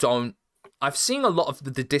people don't... I've seen a lot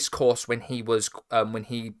of the discourse when he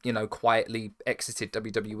quietly exited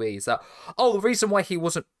WWE is that, the reason why he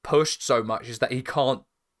wasn't pushed so much is that he can't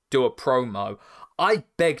do a promo. I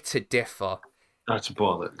beg to differ. That's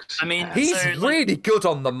bollocks. I mean, he's really good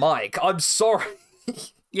on the mic. I'm sorry.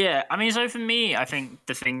 Yeah, I mean, so for me, I think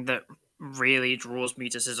the thing that really draws me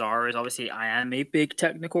to Cesaro is obviously I am a big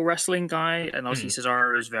technical wrestling guy, and obviously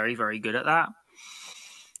Cesaro is very, very good at that.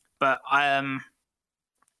 But I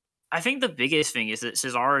think the biggest thing is that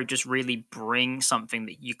Cesaro just really brings something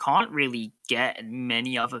that you can't really get in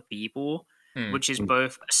many other people, which is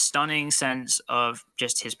both a stunning sense of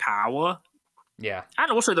just his power,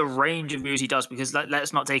 and also the range of moves he does. Because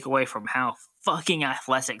let's not take away from how fucking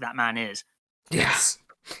athletic that man is. Yes.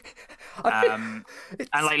 And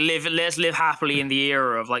like let's live happily in the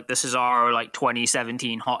era of like the Cesaro like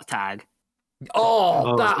 2017 hot tag.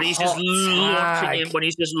 That when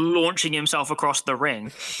he's just launching himself across the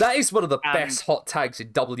ring. That is one of the best hot tags in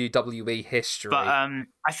WWE history. But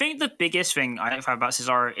I think the biggest thing I find about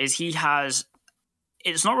Cesaro is he has...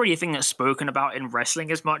 It's not really a thing that's spoken about in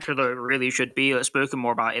wrestling as much, although it really should be. It's spoken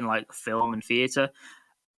more about in like film and theater.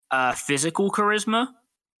 Physical charisma.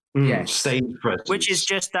 Yes. Stage presence. Which is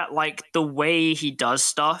just that like the way he does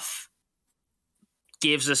stuff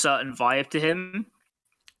gives a certain vibe to him.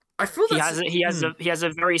 I feel he has a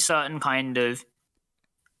very certain kind of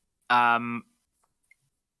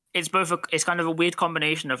it's kind of a weird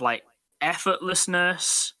combination of like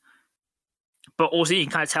effortlessness, but also you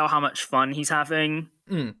can kind of tell how much fun he's having.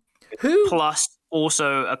 Plus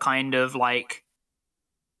also a kind of like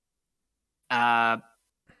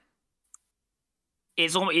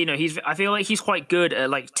it's almost, I feel like he's quite good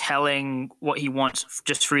at like telling what he wants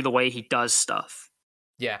just through the way he does stuff.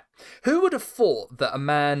 Yeah. Who would have thought that a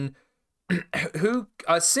man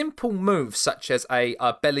a simple move such as a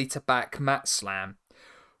belly to back mat slam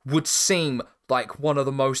would seem like one of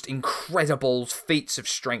the most incredible feats of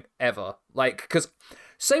strength ever? Like, because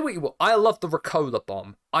say what you will, I love the Ricola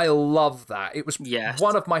bomb. I love that. It was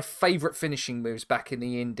one of my favorite finishing moves back in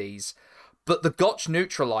the indies. But the Gotch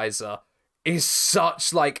neutralizer is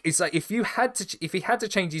such like, it's like if he had to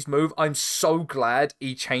change his move, I'm so glad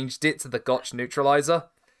he changed it to the Gotch neutralizer.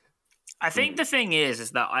 I think the thing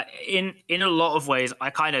is that in a lot of ways I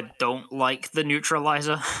kind of don't like the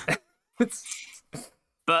neutralizer.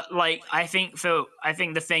 But like I think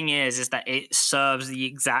the thing is that it serves the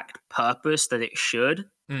exact purpose that it should.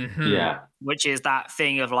 Yeah. Which is that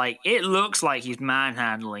thing of like it looks like he's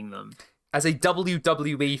manhandling them. As a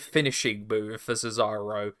WWE finishing move for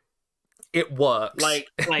Cesaro, it works. Like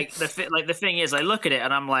the thing is, I look at it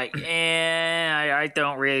and I'm like, I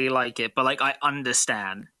don't really like it, but like I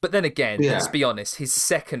understand. But then again, let's be honest, his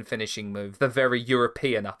second finishing move, the very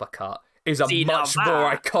European uppercut, is a much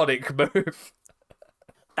more iconic move.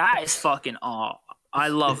 That is fucking art. I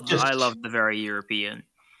love the very European.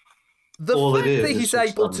 The fact that he's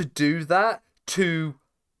able to do that to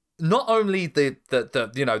not only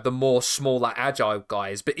the more smaller, agile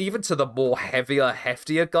guys, but even to the more heavier,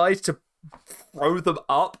 heftier guys, to throw them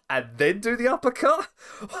up and then do the uppercut.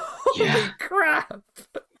 Holy crap!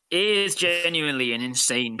 It is genuinely an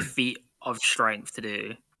insane feat of strength to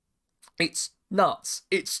do. It's nuts.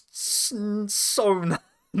 It's so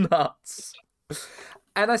nuts.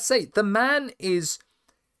 And I say, the man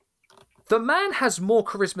has more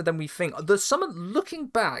charisma than we think. There's some looking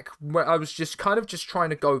back where I was just trying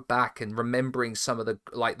to go back and remembering some of the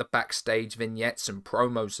backstage vignettes and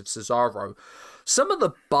promos of Cesaro. Some of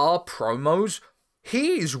the bar promos,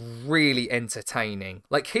 he is really entertaining.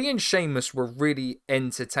 Like, he and Sheamus were really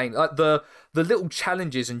entertaining. Like, the little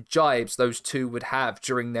challenges and jibes those two would have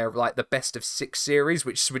during their, the best of 6 series,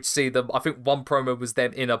 which would see them, I think one promo was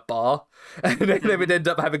them in a bar, and then they would end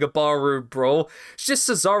up having a barroom brawl. It's just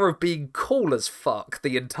Cesaro being cool as fuck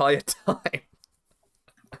the entire time.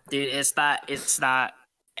 Dude, it's that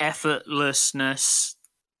effortlessness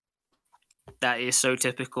that is so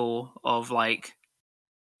typical of,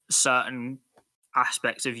 certain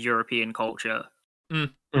aspects of European culture.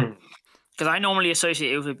 Because I normally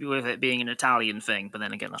associate it with it being an Italian thing, but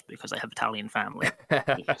then again, that's because I have Italian family.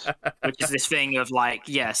 Which is this thing of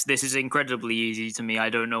yes, this is incredibly easy to me. I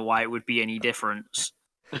don't know why it would be any difference.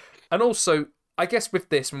 And also, I guess with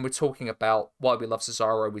this, when we're talking about why we love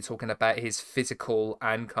Cesaro, we're talking about his physical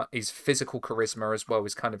charisma as well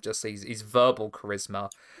as kind of just his verbal charisma.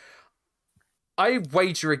 I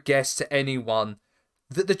wager a guess to anyone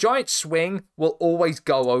that the giant swing will always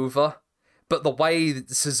go over, but the way that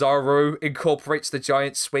Cesaro incorporates the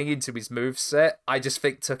giant swing into his moveset, I just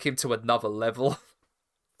think took him to another level.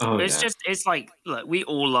 Oh, it's look, we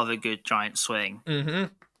all love a good giant swing. Mm-hmm.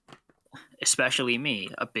 Especially me,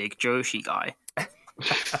 a big Joshi guy,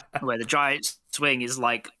 where the giant swing is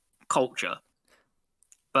culture.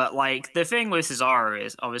 But the thing with Cesaro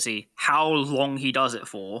is obviously how long he does it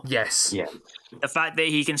for. Yes. Yeah. The fact that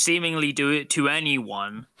he can seemingly do it to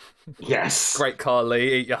anyone. Yes. Great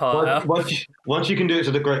Carly, eat your heart out. Once you can do it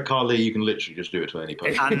to the Great Carly, you can literally just do it to any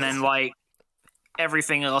person. And then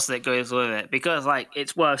everything else that goes with it. Because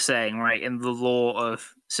it's worth saying, right, in the lore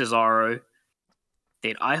of Cesaro,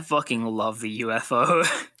 dude, I fucking love the UFO.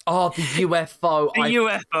 Oh, the UFO. The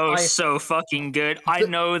UFO is so fucking good. I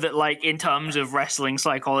know that, in terms of wrestling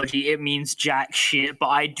psychology, it means jack shit, but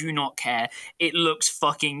I do not care. It looks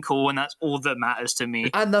fucking cool, and that's all that matters to me.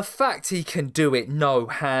 And the fact he can do it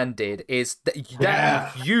no-handed is that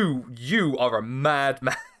you are a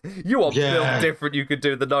madman. You are built different. You could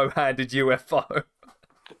do the no-handed UFO.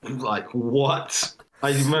 What?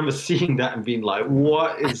 I remember seeing that and being like,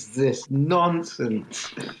 what is this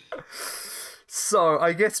nonsense? So,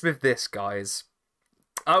 I guess with this, guys,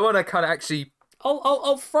 I want to kind of actually...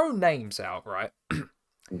 I'll throw names out, right?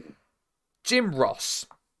 Jim Ross,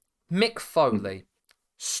 Mick Foley,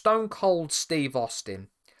 Stone Cold Steve Austin,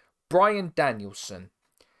 Bryan Danielson,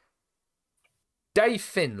 Dave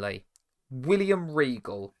Finlay, William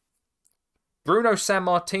Regal, Bruno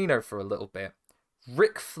Sammartino for a little bit,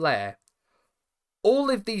 Ric Flair. All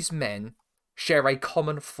of these men share a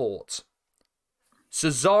common thought.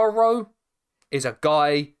 Cesaro is a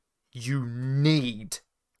guy you need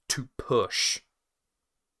to push.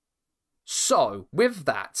 So, with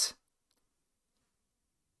that,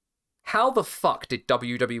 how the fuck did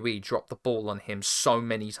WWE drop the ball on him so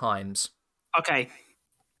many times? Okay.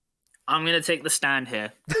 I'm going to take the stand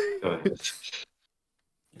here.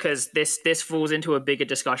 Because this falls into a bigger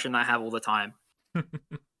discussion that I have all the time.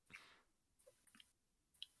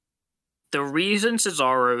 The reason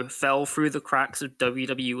Cesaro fell through the cracks of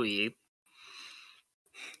WWE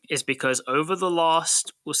is because over the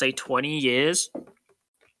last, we'll say, 20 years,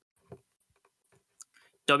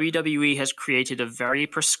 WWE has created a very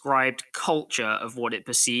prescribed culture of what it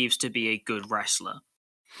perceives to be a good wrestler.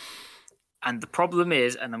 And the problem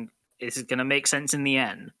is, and this is going to make sense in the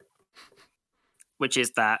end, which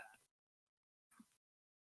is that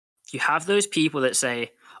you have those people that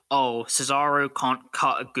say, oh, Cesaro can't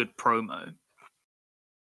cut a good promo.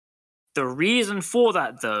 The reason for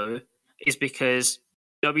that, though, is because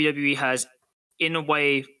WWE has, in a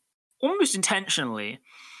way, almost intentionally,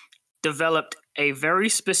 developed a very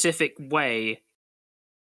specific way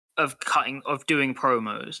of doing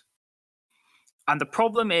promos. And the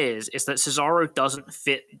problem is that Cesaro doesn't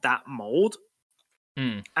fit that mold.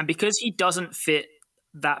 And because he doesn't fit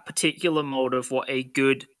that particular mold of what a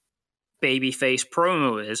good babyface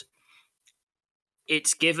promo is,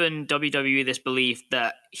 it's given WWE this belief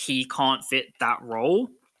that he can't fit that role.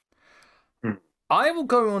 I will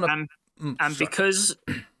go on because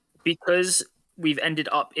we've ended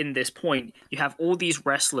up in this point, you have all these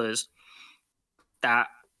wrestlers that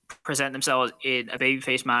present themselves in a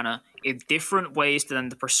babyface manner in different ways than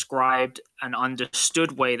the prescribed and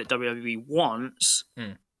understood way that WWE wants,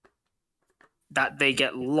 that they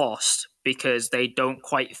get lost because they don't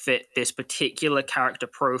quite fit this particular character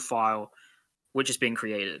profile which has been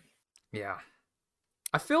created. Yeah.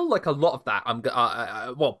 I feel like a lot of that.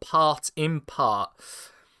 In part,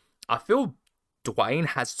 I feel Dwayne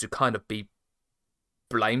has to kind of be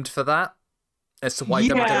blamed for that as to why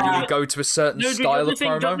WWE go to a certain style of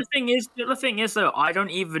promo. The thing is, though, I don't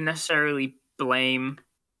even necessarily blame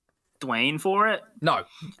Dwayne for it. No.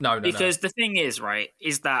 Because the thing is, right,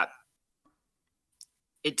 is that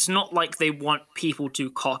it's not like they want people to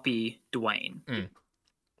copy Dwayne.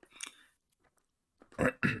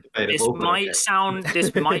 This might sound.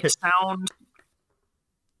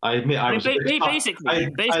 I admit I was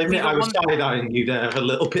side-eyeing you there a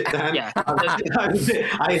little bit, Dan. Yeah.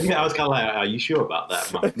 I admit I was kind of like, are you sure about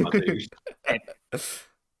that, my dude?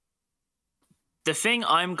 The thing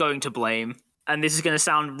I'm going to blame, and this is going to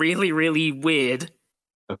sound really, really weird,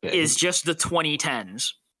 is just the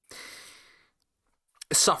 2010s.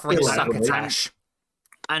 Suffering succotash.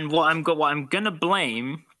 And what I'm going to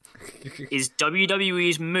blame is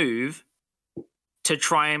WWE's move to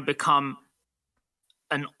try and become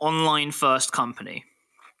an online-first company.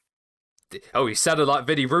 Oh, he sounded like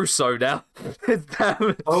Vinny Russo now.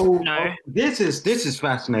 No. This is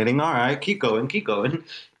fascinating. All right, keep going.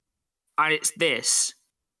 And it's this.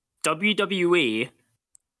 WWE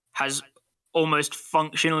has almost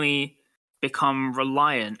functionally become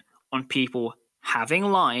reliant on people having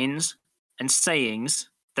lines and sayings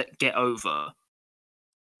that get over.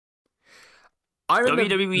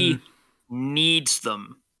 WWE needs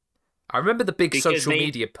them. I remember the big social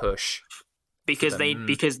media push. Because they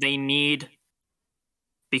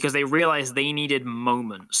realized they needed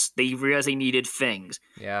moments. They realized they needed things.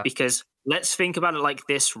 Yeah. Because let's think about it like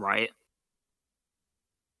this, right?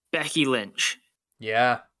 Becky Lynch.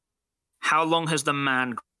 Yeah. How long has the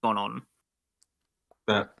man gone on?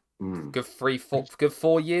 Good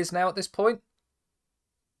 4 years now at this point.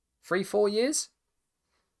 3-4 years.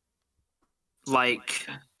 Like.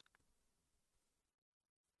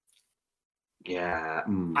 Yeah.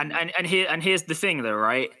 And here's the thing, though,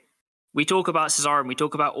 right? We talk about Cesaro and we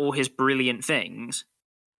talk about all his brilliant things,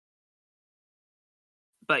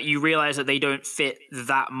 but you realize that they don't fit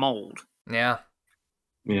that mold. Yeah.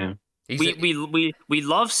 Yeah. We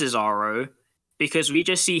love Cesaro because we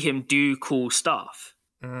just see him do cool stuff.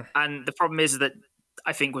 And the problem is that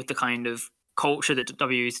I think with the kind of culture that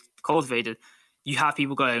WWE's cultivated, you have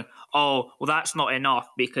people going, oh, well, that's not enough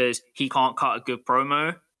because he can't cut a good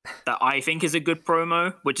promo that I think is a good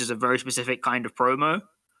promo, which is a very specific kind of promo.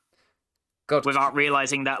 God. Without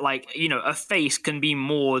realizing that, like, you know, a face can be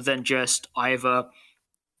more than just either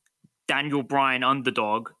Daniel Bryan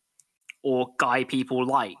underdog or guy people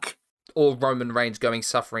like. Or Roman Reigns going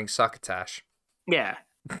suffering succotash. Yeah.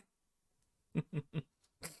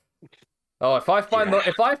 Oh, if I find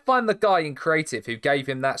the guy in creative who gave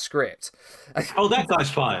him that script. Oh, that guy's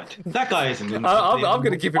fired. That guy isn't in. I'm going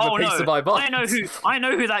to give him a piece of my mind. I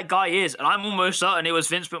know who that guy is, and I'm almost certain it was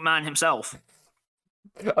Vince McMahon himself.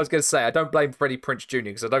 I was going to say, I don't blame Freddie Prinze Jr.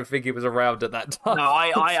 because I don't think he was around at that time. No,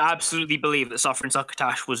 I absolutely believe that suffering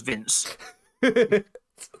succotash was Vince.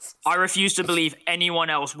 I refuse to believe anyone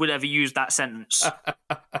else would ever use that sentence.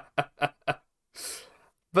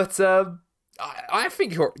 But I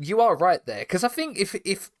think you are right there, because I think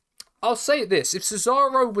if I'll say this, if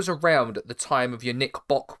Cesaro was around at the time of your Nick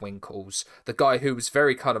Bockwinkel's, the guy who was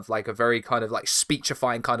very kind of like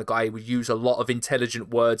speechifying kind of guy who would use a lot of intelligent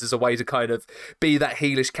words as a way to kind of be that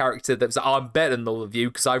heelish character that was like, I'm better than all of you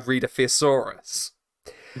because I read a thesaurus.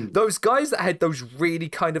 Those guys that had those really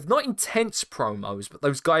kind of not intense promos, but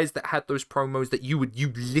those guys that had those promos that you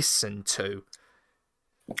listen to.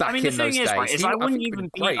 I mean, the thing is, right, is I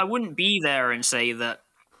wouldn't be there and say that,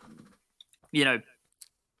 you know,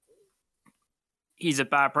 he's a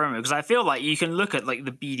bad promo, because I feel like you can look at like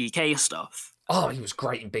the BDK stuff. Oh, he was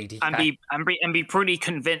great in BDK, and be pretty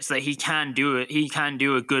convinced that he can do it. He can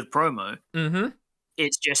do a good promo. Mm-hmm.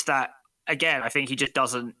 It's just that, again, I think he just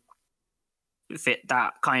doesn't fit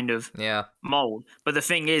that kind of mold. But the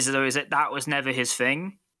thing is, though, is that was never his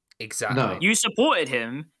thing. Exactly. No. You supported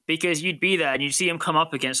him because you'd be there and you'd see him come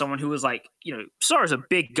up against someone who was like, you know, Sora's a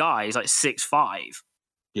big guy. He's like 6'5".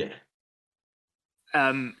 Yeah.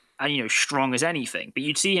 And, you know, strong as anything. But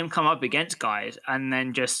you'd see him come up against guys and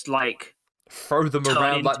then just, like... throw them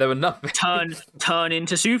around like they were nothing. Turn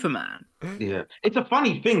into Superman. Yeah. It's a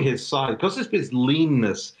funny thing, his size, because of his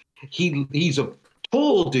leanness, he's a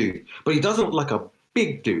tall dude, but he doesn't look like a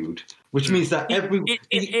big dude, which means that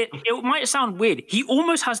it might sound weird. He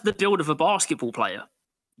almost has the build of a basketball player.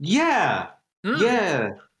 Yeah.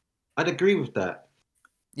 Yeah. I'd agree with that.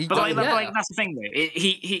 But that's the thing, though.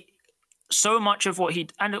 He so much of what he...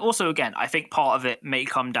 And also, again, I think part of it may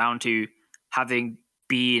come down to having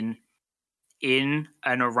been in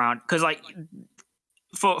and around... Because, like,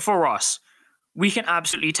 for us, we can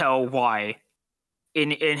absolutely tell why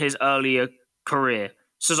in his earlier career,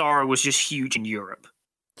 Cesaro was just huge in Europe.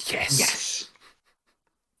 Yes.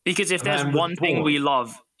 Because if there's Man was one thing born. we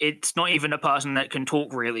love, it's not even a person that can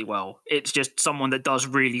talk really well. It's just someone that does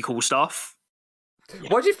really cool stuff.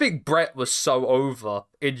 Why do you think Brett was so over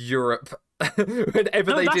in Europe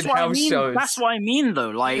whenever they did house shows? That's what I mean,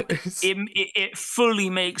 though. Like, It's- it fully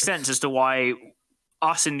makes sense as to why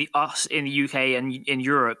us in the UK and in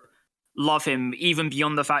Europe love him, even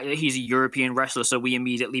beyond the fact that he's a European wrestler, so we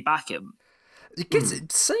immediately back him.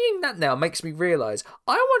 Saying that now makes me realise,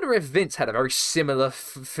 I wonder if Vince had a very similar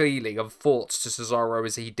feeling and thoughts to Cesaro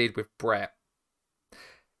as he did with Brett.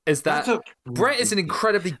 Is that Brett is an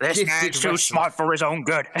incredibly gifted wrestler. smart for his own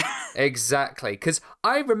good. Exactly, because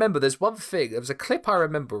I remember there's one thing. There was a clip I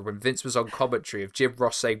remember when Vince was on commentary of Jim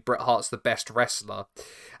Ross saying Bret Hart's the best wrestler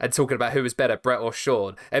and talking about who was better, Bret or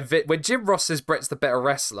Shawn. And when Jim Ross says Bret's the better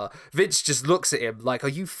wrestler, Vince just looks at him like, "Are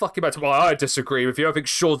you fucking about to?" Well, I disagree with you. I think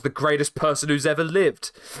Shawn's the greatest person who's ever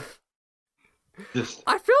lived.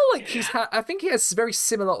 I feel like I think he has very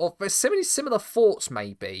similar or similar thoughts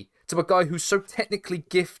maybe to a guy who's so technically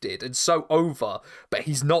gifted and so over, but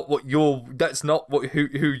he's not what that's not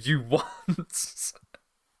who you want.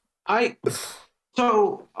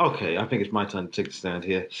 Okay, I think it's my turn to take a stand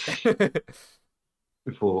here.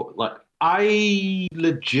 I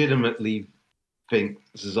legitimately think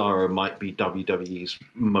Cesaro might be WWE's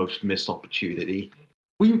most missed opportunity.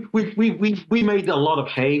 We made a lot of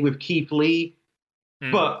hay with Keith Lee,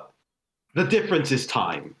 but the difference is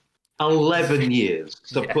time. 11 years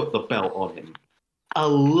to put the belt on him.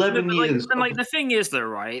 11 years. Like the thing is, though,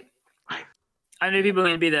 right? I know people are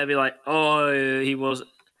going to be there and be like, "Oh, he wasn't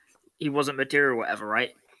material, or whatever," right?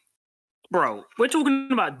 Bro, we're talking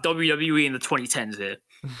about WWE in the 2010s here.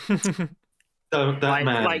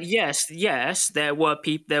 Man. Like, yes, there were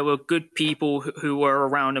good people who were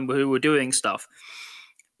around and who were doing stuff,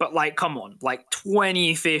 but like, come on, like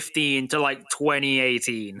 2015 to like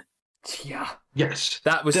 2018. Yeah. Yes.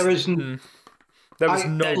 That was. There is. There was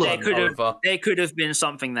no one over. There could have been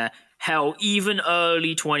something there. Hell, even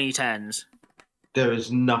early 2010s. There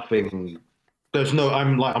is nothing. There's no.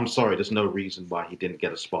 I'm sorry. There's no reason why he didn't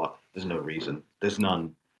get a spot. There's no reason. There's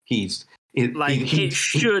none. It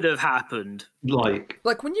should have happened. Like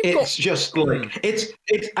when you it's just like it's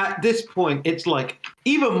at this point. It's like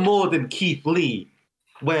even more than Keith Lee,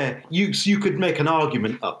 where you could make an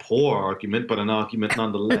argument, a poor argument, but an argument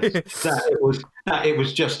nonetheless, that it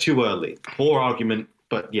was just too early. Poor argument,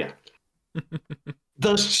 but yeah.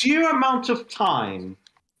 The sheer amount of time,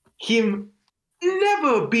 him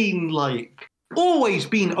never being like, always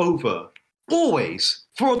been over, always.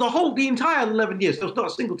 For the entire 11 years, there was not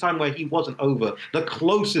a single time where he wasn't over. The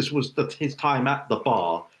closest was his time at the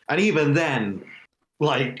bar. And even then,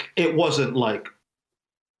 like, it wasn't like,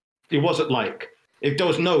 if there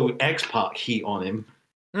was no X-Pac heat on him,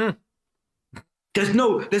 there's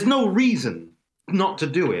no reason not to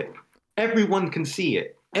do it. Everyone can see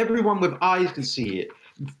it. Everyone with eyes can see it.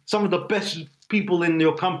 Some of the best people in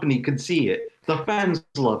your company can see it. The fans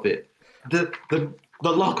love it. The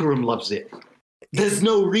locker room loves it. There's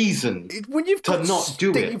no reason when you've got to not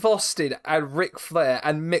do it. Steve Austin and Ric Flair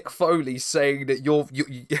and Mick Foley saying that you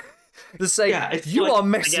are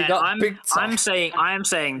messing up big time. I am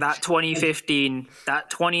saying that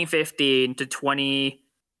 2015 to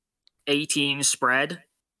 2018 spread.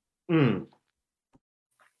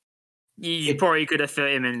 You probably could have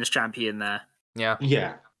fit him in as champion there.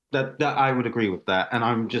 Yeah. That I would agree with that. And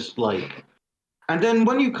I'm just like, and then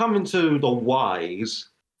when you come into the whys,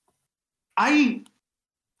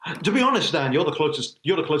 to be honest, Dan, you're the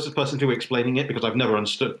closest person to explaining it because I've never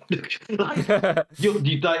understood.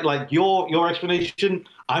 Your explanation.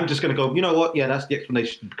 I'm just going to go. You know what? Yeah, that's the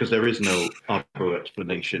explanation because there is no other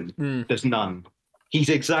explanation. There's none. He's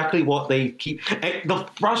exactly what they keep. The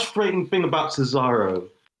frustrating thing about Cesaro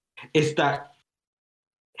is that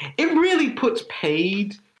it really puts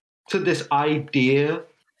paid to this idea.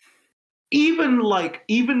 Even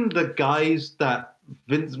the guys that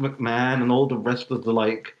Vince McMahon and all the rest of the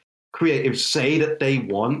creatives say that they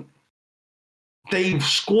want, they've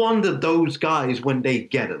squandered those guys when they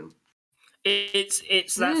get them. It's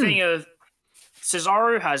that thing of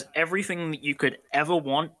Cesaro has everything that you could ever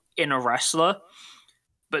want in a wrestler,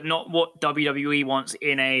 but not what WWE wants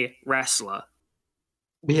in a wrestler.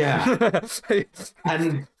 Yeah,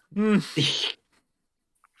 and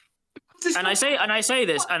I say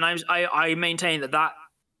this, and I maintain that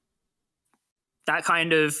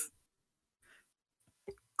kind of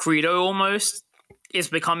credo almost is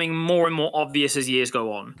becoming more and more obvious as years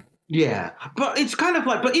go on. Yeah, but it's kind of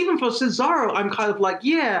like, but even for Cesaro, I'm kind of like,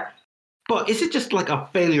 yeah, but is it just like a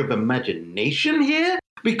failure of imagination here?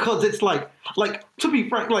 Because it's like to be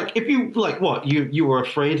frank, like if you like what you were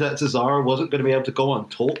afraid that Cesaro wasn't going to be able to go on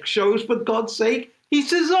talk shows for God's sake. He's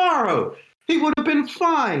Cesaro. He would have been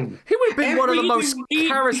fine. He would have been one of the most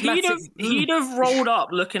charismatic. He'd have rolled up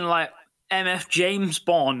looking like MF James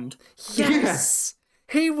Bond. Yes.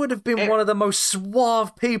 He would have been one of the most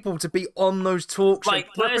suave people to be on those talk shows, Like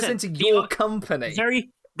representing your company.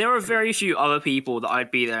 There are very few other people that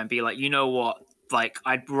I'd be there and be like, you know what? Like,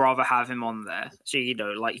 I'd rather have him on there. So, you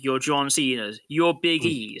know, like your John Cena's, your Big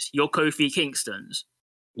E's, your Kofi Kingston's.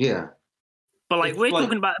 Yeah. But like we're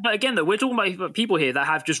talking about people here that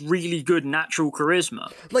have just really good natural charisma.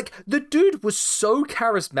 Like the dude was so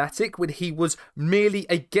charismatic when he was merely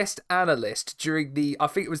a guest analyst during I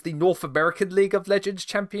think it was the North American League of Legends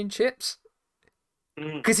Championships.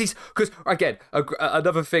 Because again,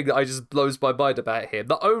 another thing that I just blows my mind about him.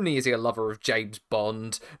 Not only is he a lover of James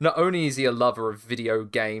Bond, not only is he a lover of video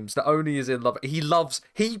games, not only is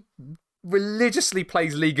he religiously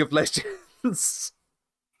plays League of Legends.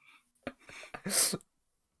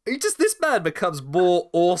 This man becomes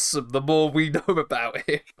more awesome the more we know about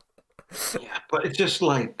him. Yeah, but it's just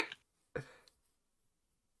like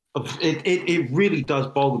it really does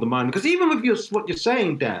boggle the mind, because even with what you're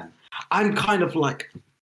saying, Dan, I'm kind of like,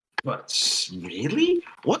 but really,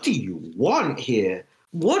 what do you want here?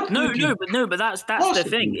 But that's the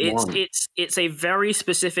thing. It's a very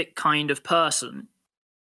specific kind of person.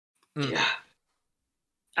 Yeah,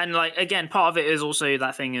 and like again, part of it is also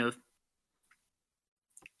that thing of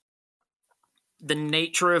the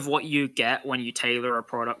nature of what you get when you tailor a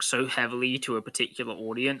product so heavily to a particular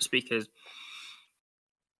audience, because,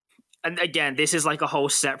 and again, this is like a whole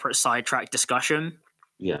separate sidetrack discussion.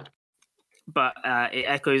 Yeah. But it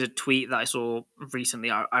echoes a tweet that I saw recently.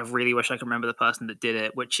 I really wish I could remember the person that did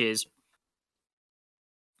it, which is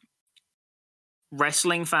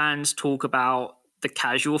wrestling fans talk about the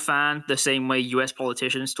casual fan the same way US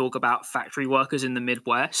politicians talk about factory workers in the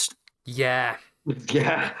Midwest. Yeah.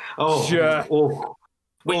 Yeah. Oh. Yeah. Oh.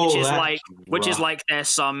 Which is like there's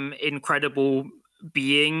some incredible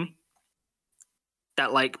being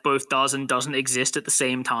that like both does and doesn't exist at the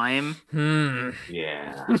same time.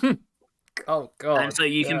 Yeah. Oh god. And so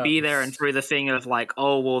you can be there and through the thing of like,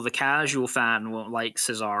 oh well, the casual fan won't like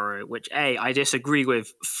Cesaro, which I disagree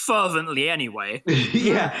with fervently anyway.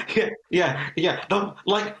 yeah.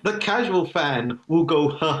 The casual fan will go,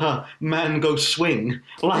 haha, man, go swing.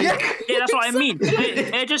 Like, yeah, that's what I mean.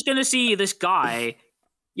 They're just gonna see this guy,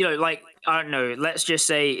 you know, like I don't know. Let's just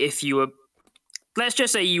say you were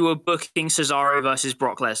booking Cesaro versus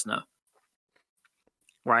Brock Lesnar.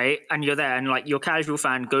 Right, and you're there, and like your casual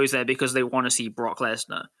fan goes there because they want to see Brock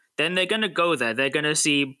Lesnar. Then they're gonna go there. They're gonna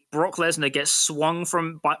see Brock Lesnar get swung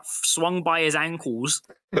by his ankles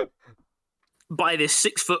by this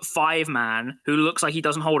 6'5" man who looks like he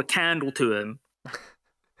doesn't hold a candle to him.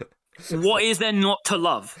 What is there not to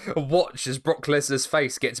love? Watch as Brock Lesnar's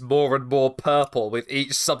face gets more and more purple with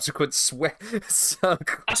each subsequent circle.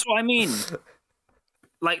 That's what I mean.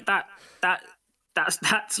 Like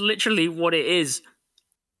that's literally what it is.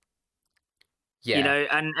 Yeah. You know,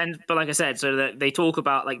 and but like I said, so that they talk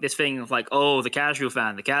about like this thing of like, oh, the casual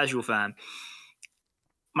fan.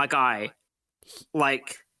 My guy,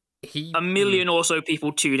 like a million or so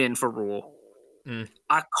people tune in for Raw.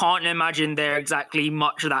 I can't imagine there exactly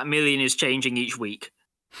much of that million is changing each week.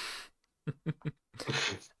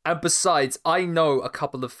 And besides, I know a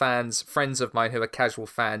couple of friends of mine who are casual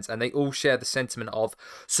fans, and they all share the sentiment of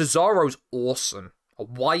Cesaro's awesome.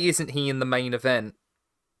 Why isn't he in the main event?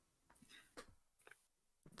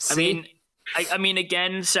 See? I mean,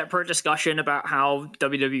 again, separate discussion about how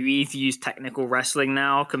WWE views technical wrestling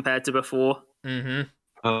now compared to before. Mm-hmm.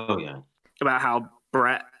 Oh yeah. About how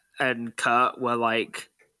Brett and Kurt were like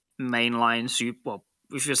mainline Well,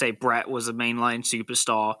 we should say Brett was a mainline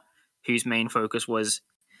superstar whose main focus was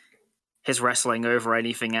his wrestling over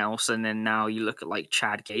anything else, and then now you look at like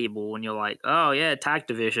Chad Gable and you're like, oh yeah, tag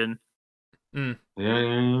division.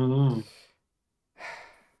 Yeah.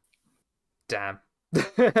 Damn.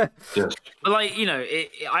 Yes. But like, you know,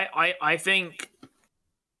 I think,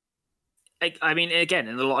 I mean, again,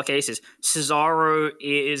 in a lot of cases, Cesaro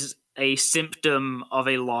is a symptom of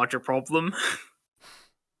a larger problem.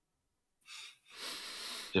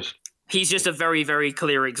 He's just a very, very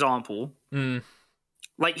clear example.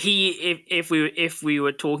 Like if we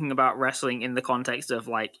were talking about wrestling in the context of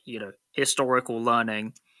like, you know, historical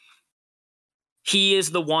learning, he is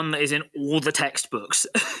the one that is in all the textbooks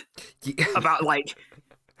about like,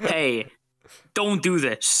 hey, don't do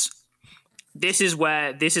this. this is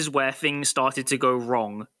where things started to go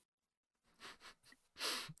wrong.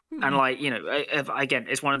 And like, you know, again,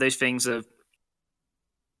 it's one of those things of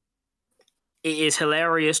it is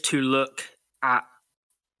hilarious to look at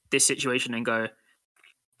this situation and go,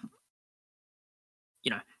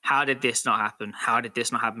 you know, how did this not happen? How did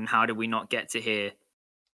this not happen? How did we not get to here?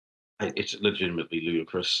 It's legitimately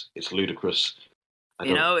ludicrous. It's ludicrous.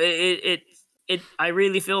 You know, I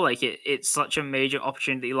really feel like it's such a major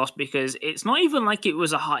opportunity lost because it's not even like it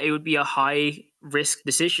would be a high risk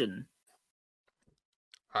decision.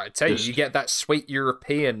 I tell you, you get that sweet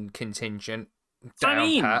European contingent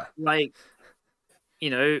down pat. Like, you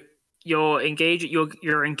know, you're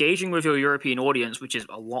engaging with your European audience, which is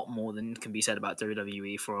a lot more than can be said about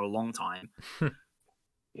WWE for a long time.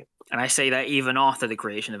 And I say that even after the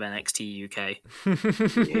creation of NXT UK.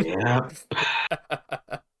 Yeah.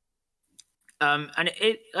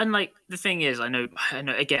 And like the thing is, I know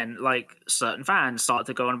again, like certain fans start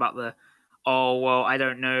to go on about I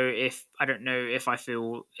don't know if I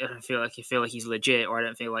feel like he's legit, or I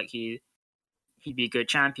don't feel like he'd be a good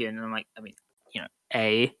champion. And I'm like, I mean, you know,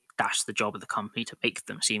 that's the job of the company to make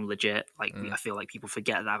them seem legit. Like I feel like people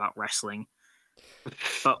forget that about wrestling.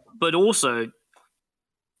 But also,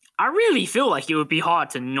 I really feel like it would be hard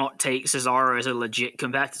to not take Cesaro as a legit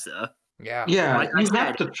competitor. Yeah. Like you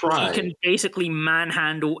have to try. He can basically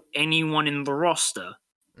manhandle anyone in the roster.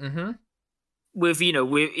 Mm-hmm. With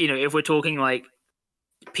if we're talking like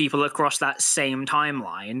people across that same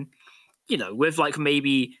timeline, you know, with like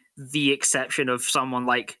maybe the exception of someone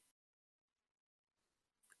like,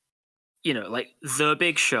 you know, like The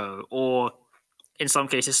Big Show, or in some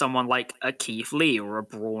cases someone like a Keith Lee or a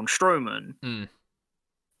Braun Strowman.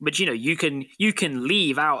 But you know, you can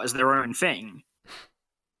leave out as their own thing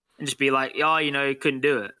and just be like, oh, you know, couldn't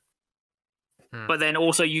do it. But then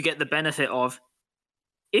also you get the benefit of,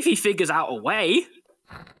 if he figures out a way,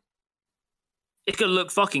 it's gonna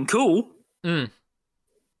look fucking cool. You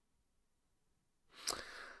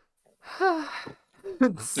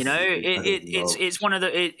know, it's one of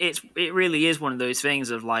the it really is one of those things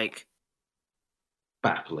of like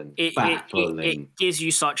baffling. It gives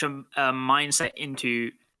you such a mindset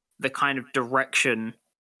into the kind of direction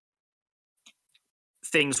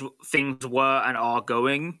things were and are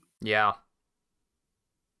going. Yeah.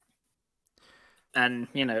 And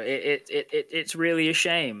you know, it's really a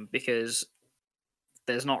shame because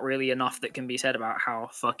there's not really enough that can be said about how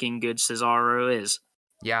fucking good Cesaro is.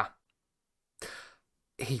 Yeah.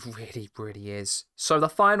 He really, really is. So the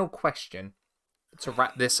final question to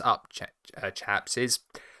wrap this up, chaps, is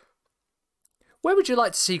where would you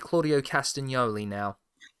like to see Claudio Castagnoli now?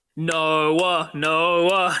 Noah.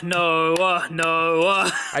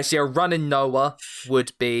 Actually, a run in Noah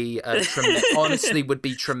would be honestly would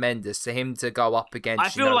be tremendous for him to go up against. I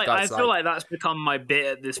feel like that's become my bit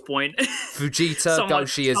at this point. Fujita, Go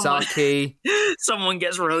Shiozaki. Someone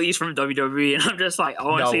gets released from WWE, and I'm just like, I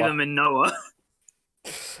want to see them in Noah.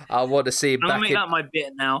 I want to see him back make that my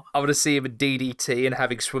bit now. I want to see him in DDT and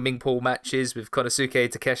having swimming pool matches with Konosuke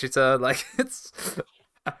Takeshita. Like, it's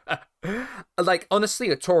like, honestly,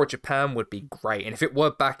 a tour of Japan would be great. And if it were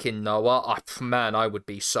back in Noah, I would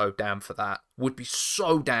be so down for that. Would be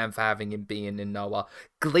so down for having him being in Noah.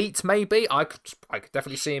 Gleet, maybe? I could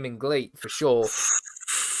definitely see him in Gleet, for sure.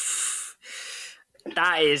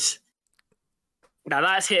 That's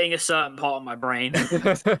hitting a certain part of my brain.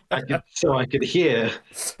 I could hear.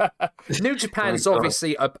 New Japan is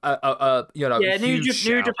obviously a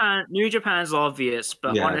New Japan's obvious,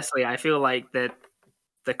 but honestly, I feel like that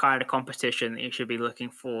the kind of competition that you should be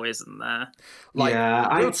looking for isn't there. Like,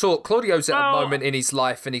 real talk, Claudio's at a moment in his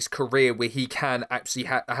life and his career where he can actually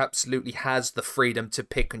absolutely has the freedom to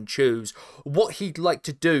pick and choose what he'd like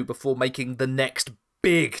to do before making the next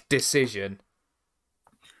big decision.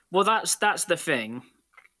 Well, that's the thing,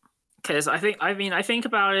 because I think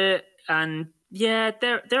about it, and yeah,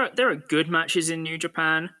 there are good matches in New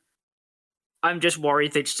Japan. I'm just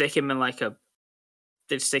worried they'd stick him in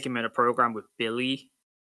a program with Billy.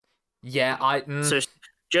 Yeah, so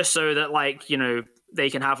just so that, like, you know, they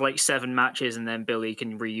can have like 7 matches and then Billy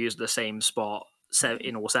can reuse the same spot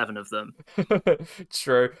in all 7 of them.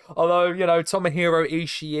 True. Although, you know, Tomohiro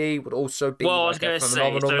Ishii would also be a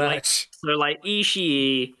phenomenal match. Like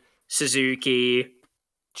Ishii, Suzuki,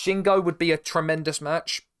 Shingo would be a tremendous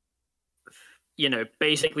match. You know,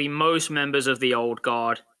 basically most members of the old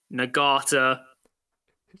guard. Nagata,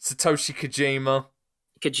 Satoshi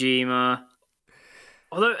Kojima.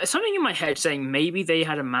 Although something in my head saying maybe they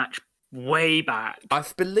had a match way back. I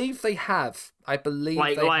believe they have.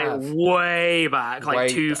 Way back, like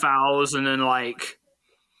 2000 and like.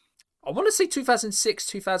 I want to say 2006, I was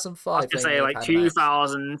 2005. gonna They say may have like had a match.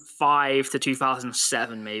 2005 to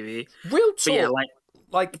 2007 maybe. Real But yeah, talk.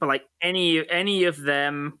 Like, but like any of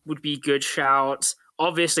them would be good shouts.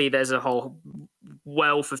 Obviously, there's a whole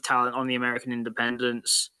wealth of talent on the American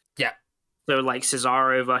independents. yeah, So like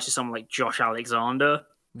Cesaro versus someone like Josh Alexander.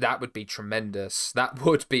 that would be tremendous. That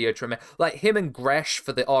would be a tremendous. Like him and Gresh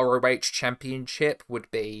for the ROH Championship would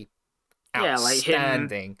be Yeah, like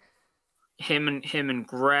outstanding. him and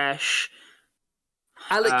Gresh.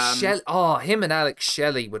 Alex Shelley. Oh, him and Alex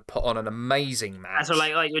Shelley would put on an amazing match. And so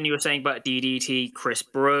like when you were saying about DDT, Chris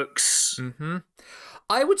Brooks. Mm-hmm.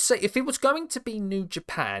 I would say if it was going to be New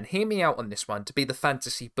Japan, hear me out on this one, to be the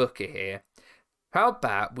fantasy booker here. How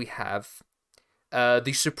about we have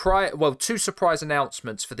two surprise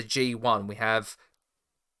announcements for the G1. We have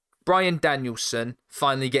Bryan Danielson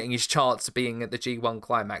finally getting his chance of being at the G1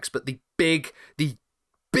 climax, but the big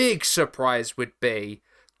surprise would be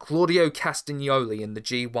Claudio Castagnoli in the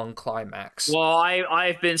G1 climax. Well,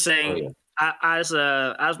 I've been saying as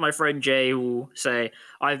my friend Jay will say,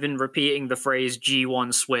 I've been repeating the phrase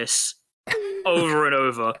G1 Swiss over and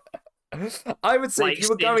over. I would say Like, if you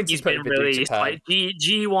were going to put him in New Japan, like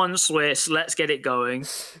G1 Swiss, let's get it going.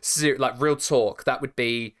 Like real talk, that would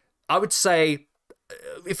be. I would say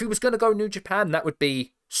if he was going to go New Japan, that would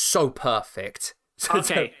be so perfect.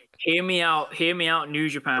 Okay, hear me out. New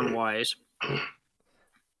Japan wise.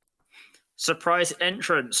 Surprise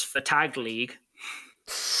entrance for Tag League.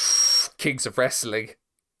 Kings of Wrestling.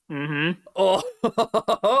 Mm-hmm.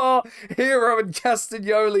 Oh, Hero and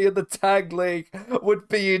Castagnoli in the Tag League would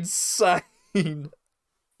be insane.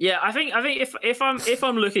 Yeah, I think if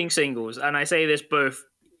I'm looking singles, and I say this both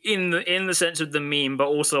in the sense of the meme, but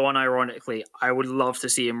also unironically, I would love to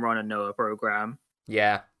see him run a Noah program.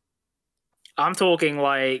 Yeah, I'm talking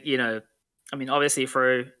like, I mean, obviously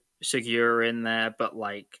throw Sugiura in there, but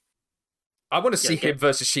like, I want to see him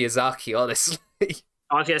versus Shiozaki. Honestly,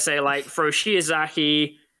 I was gonna say like throw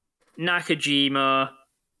Shiozaki, Nakajima.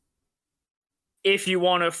 If you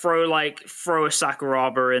want to throw a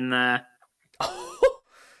Sakuraba in there.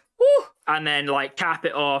 And then cap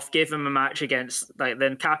it off, give him a match against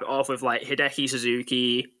then cap it off with Hideki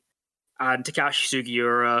Suzuki and Takashi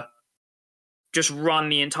Sugiura. Just run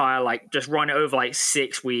the entire just run it over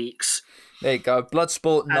 6 weeks. There you go.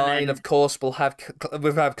 Bloodsport 9, of course, we'll have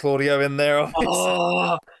Claudio in there.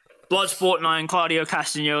 Oh, Bloodsport 9, Claudio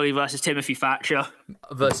Castagnoli versus Timothy Thatcher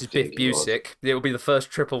versus Biff Busick. It will be the first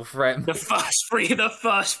triple threat. The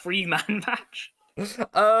first free man match.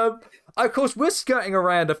 Of course, we're skirting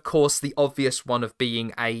around, of course, the obvious one of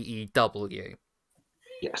being AEW.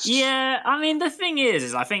 Yes. Yeah, I mean, the thing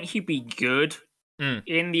is I think he'd be good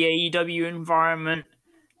in the AEW environment,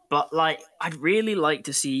 but I'd really like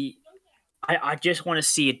to see. I just want to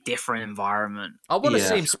see a different environment. I want to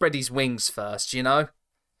see him spread his wings first,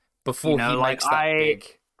 before he makes that big.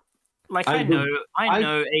 I know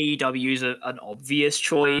AEW is an obvious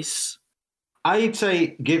choice. I'd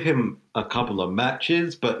say give him a couple of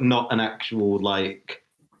matches, but not an actual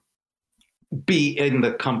be in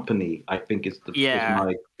the company. I think it's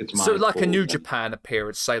my so a New Japan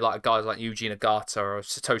appearance, say guys like Yuji Nagata or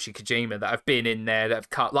Satoshi Kojima that have been in there, that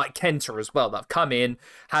have come, like Kenta as well, that have come in,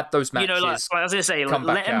 had those matches. I was gonna say,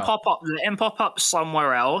 let him pop up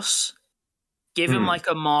somewhere else. Give him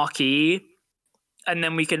a marquee, and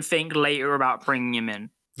then we can think later about bringing him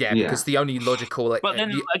in. Yeah, because the only logical... but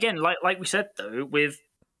then, again, like we said, though,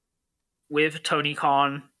 with Tony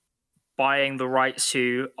Khan buying the rights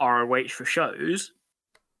to ROH for shows...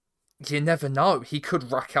 You never know. He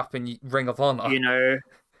could rack up in Ring of Honor.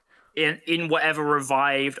 In whatever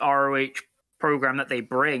revived ROH program that they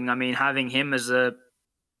bring, I mean, having him as a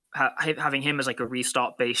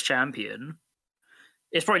restart-based champion...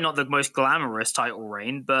 It's probably not the most glamorous title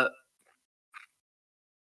reign, but,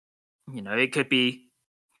 it could be...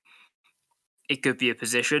 It could be a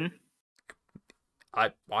position.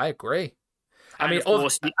 I agree. Of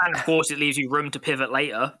course, it leaves you room to pivot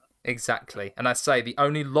later. Exactly. And I say the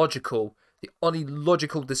only logical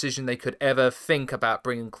decision they could ever think about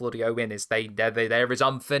bringing Claudio in is there is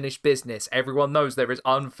unfinished business. Everyone knows there is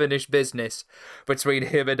unfinished business between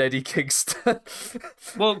him and Eddie Kingston.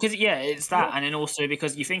 Well, because it's that, and then also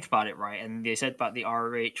because you think about it, right? And they said about the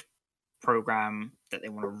ROH program that they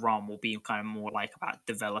want to run will be kind of more about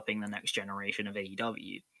developing the next generation of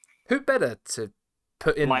AEW. Who better to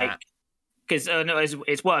put in that? Because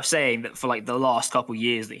it's worth saying that for the last couple of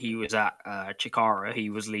years that he was at Chikara,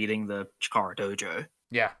 he was leading the Chikara dojo.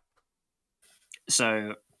 Yeah.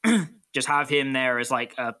 So just have him there as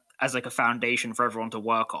a foundation for everyone to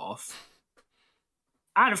work off.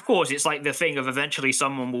 And of course, it's the thing of eventually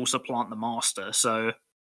someone will supplant the master. So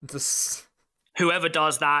Just... Whoever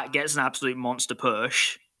does that gets an absolute monster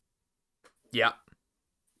push. Yeah.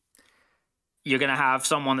 You're going to have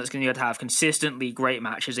someone that's going to have consistently great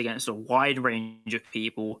matches against a wide range of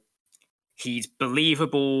people. He's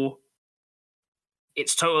believable.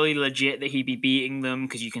 It's totally legit that he'd be beating them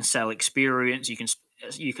because you can sell experience, you can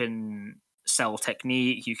sell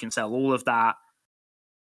technique, you can sell all of that.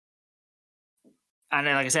 And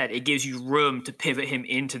then, like I said, it gives you room to pivot him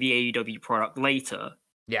into the AEW product later.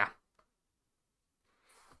 Yeah.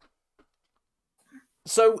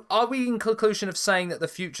 So, are we in conclusion of saying that the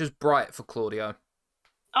future's bright for Claudio?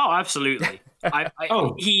 Oh, absolutely.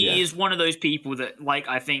 He is one of those people that, like,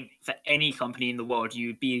 I think for any company in the world, you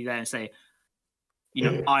would be there and say, you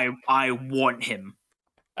know, I want him.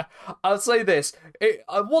 I'll say this.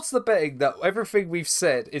 What's the betting that everything we've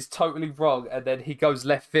said is totally wrong and then he goes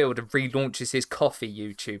left field and relaunches his coffee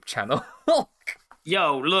YouTube channel?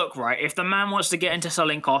 Yo, look, right, if the man wants to get into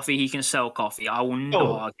selling coffee, he can sell coffee. I will not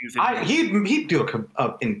argue with him. He'd do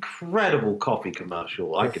an incredible coffee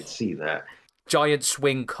commercial. I could see that. Giant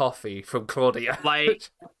swing coffee from Claudio.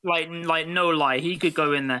 like no lie, he could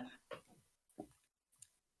go in there.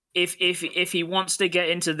 If he wants to get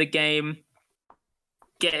into the game,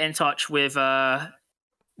 get in touch with Matt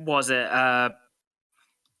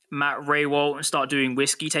Raywalt and start doing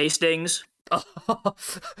whiskey tastings.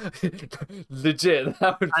 Legit.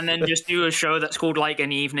 And then just do a show that's called like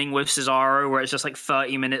An Evening with Cesaro, where it's just like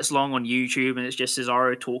 30 minutes long on YouTube, and it's just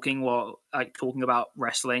Cesaro talking about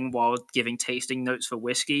wrestling while giving tasting notes for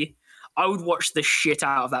whiskey. I would watch the shit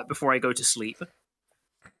out of that before I go to sleep.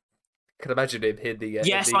 I can imagine him in the...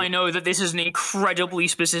 I know that this is an incredibly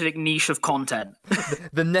specific niche of content.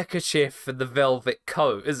 the neckerchief and the velvet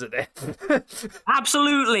coat, isn't it?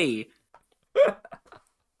 Absolutely.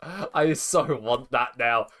 I so want that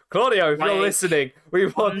now. Claudio, if you're listening,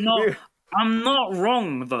 I'm not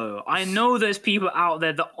wrong, though. I know there's people out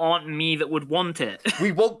there that aren't me that would want it.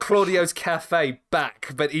 We want Claudio's Cafe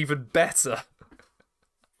back, but even better.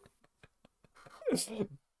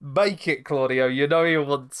 Make it, Claudio. You know you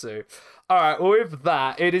want to. Alright, well, with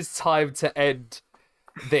that, it is time to end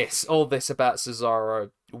all this about Cesaro.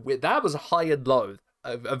 That was high and low.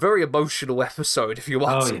 A very emotional episode, if you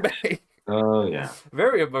ask me. Oh, yeah.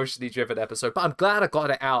 Very emotionally driven episode. But I'm glad I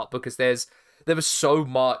got it out because there was so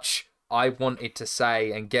much I wanted to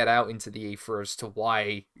say and get out into the ether as to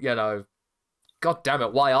why, God damn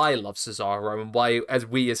it, why I love Cesaro and why as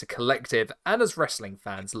we as a collective and as wrestling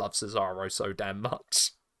fans love Cesaro so damn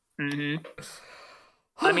much. Mm-hmm.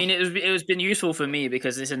 I mean, it was been useful for me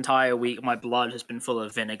because this entire week my blood has been full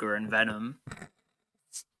of vinegar and venom.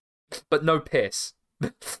 But no piss.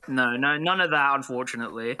 No, none of that,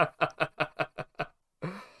 unfortunately.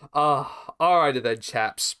 Alrighty then,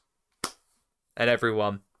 chaps. And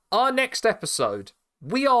everyone. Our next episode,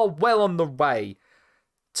 we are well on the way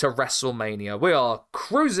to WrestleMania. We are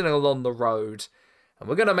cruising along the road. And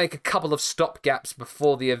we're going to make a couple of stopgaps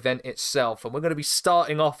before the event itself. And we're going to be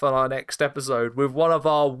starting off on our next episode with one of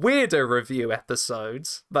our weirder review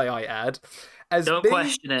episodes, may I add. Don't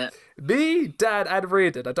question it. Me, Dad, and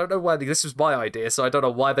Reardon, I don't know why, this was my idea, so I don't know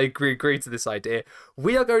why they agreed to this idea.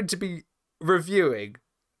 We are going to be reviewing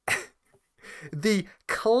the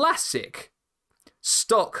classic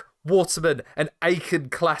stock Waterman and Aiken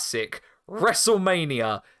classic,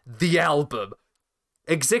 WrestleMania, the album.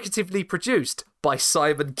 Executively produced by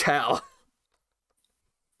Simon Cowell.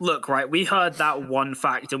 Look, right, we heard that one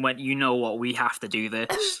fact and went, you know what, we have to do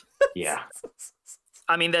this. Yeah.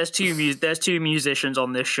 I mean, there's two musicians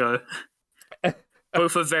on this show,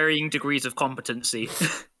 both of varying degrees of competency.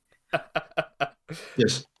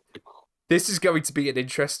 Yes. This is going to be an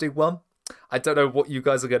interesting one. I don't know what you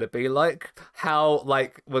guys are going to be like. How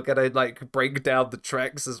we're going to break down the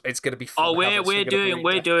tracks. It's going to be fun. Oh, we're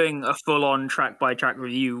doing a full on track by track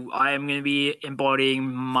review. I am going to be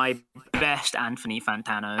embodying my best Anthony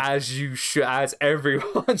Fantano, as you should, as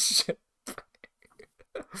everyone should.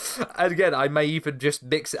 And again, I may even just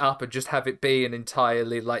mix it up and just have it be an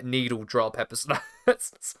entirely needle drop episode.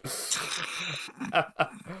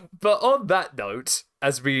 But on that note,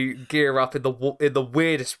 as we gear up in the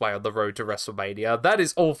weirdest way on the road to WrestleMania, that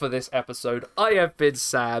is all for this episode. I have been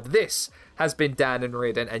Sam. This has been Dan and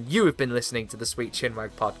Reardon, and you have been listening to the Sweet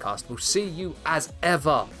Chinwag podcast. We'll see you as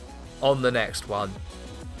ever on the next one.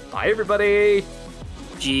 Bye, everybody.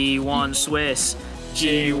 G1 Swiss.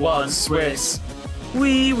 G1 Swiss.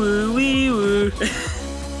 Wee woo, wee woo.